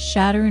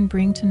 shatter and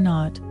bring to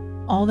naught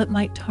all that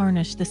might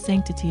tarnish the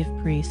sanctity of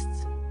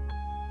priests.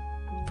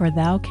 For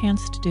thou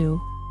canst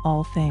do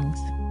all things.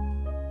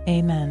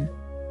 Amen.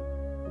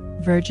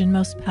 Virgin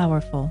most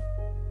powerful,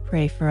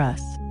 pray for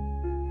us.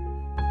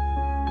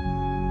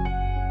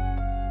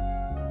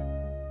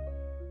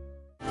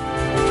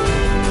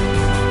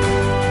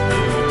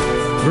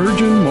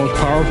 Virgin Most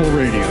Powerful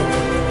Radio,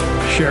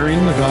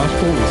 sharing the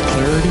gospel with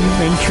clarity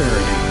and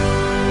charity.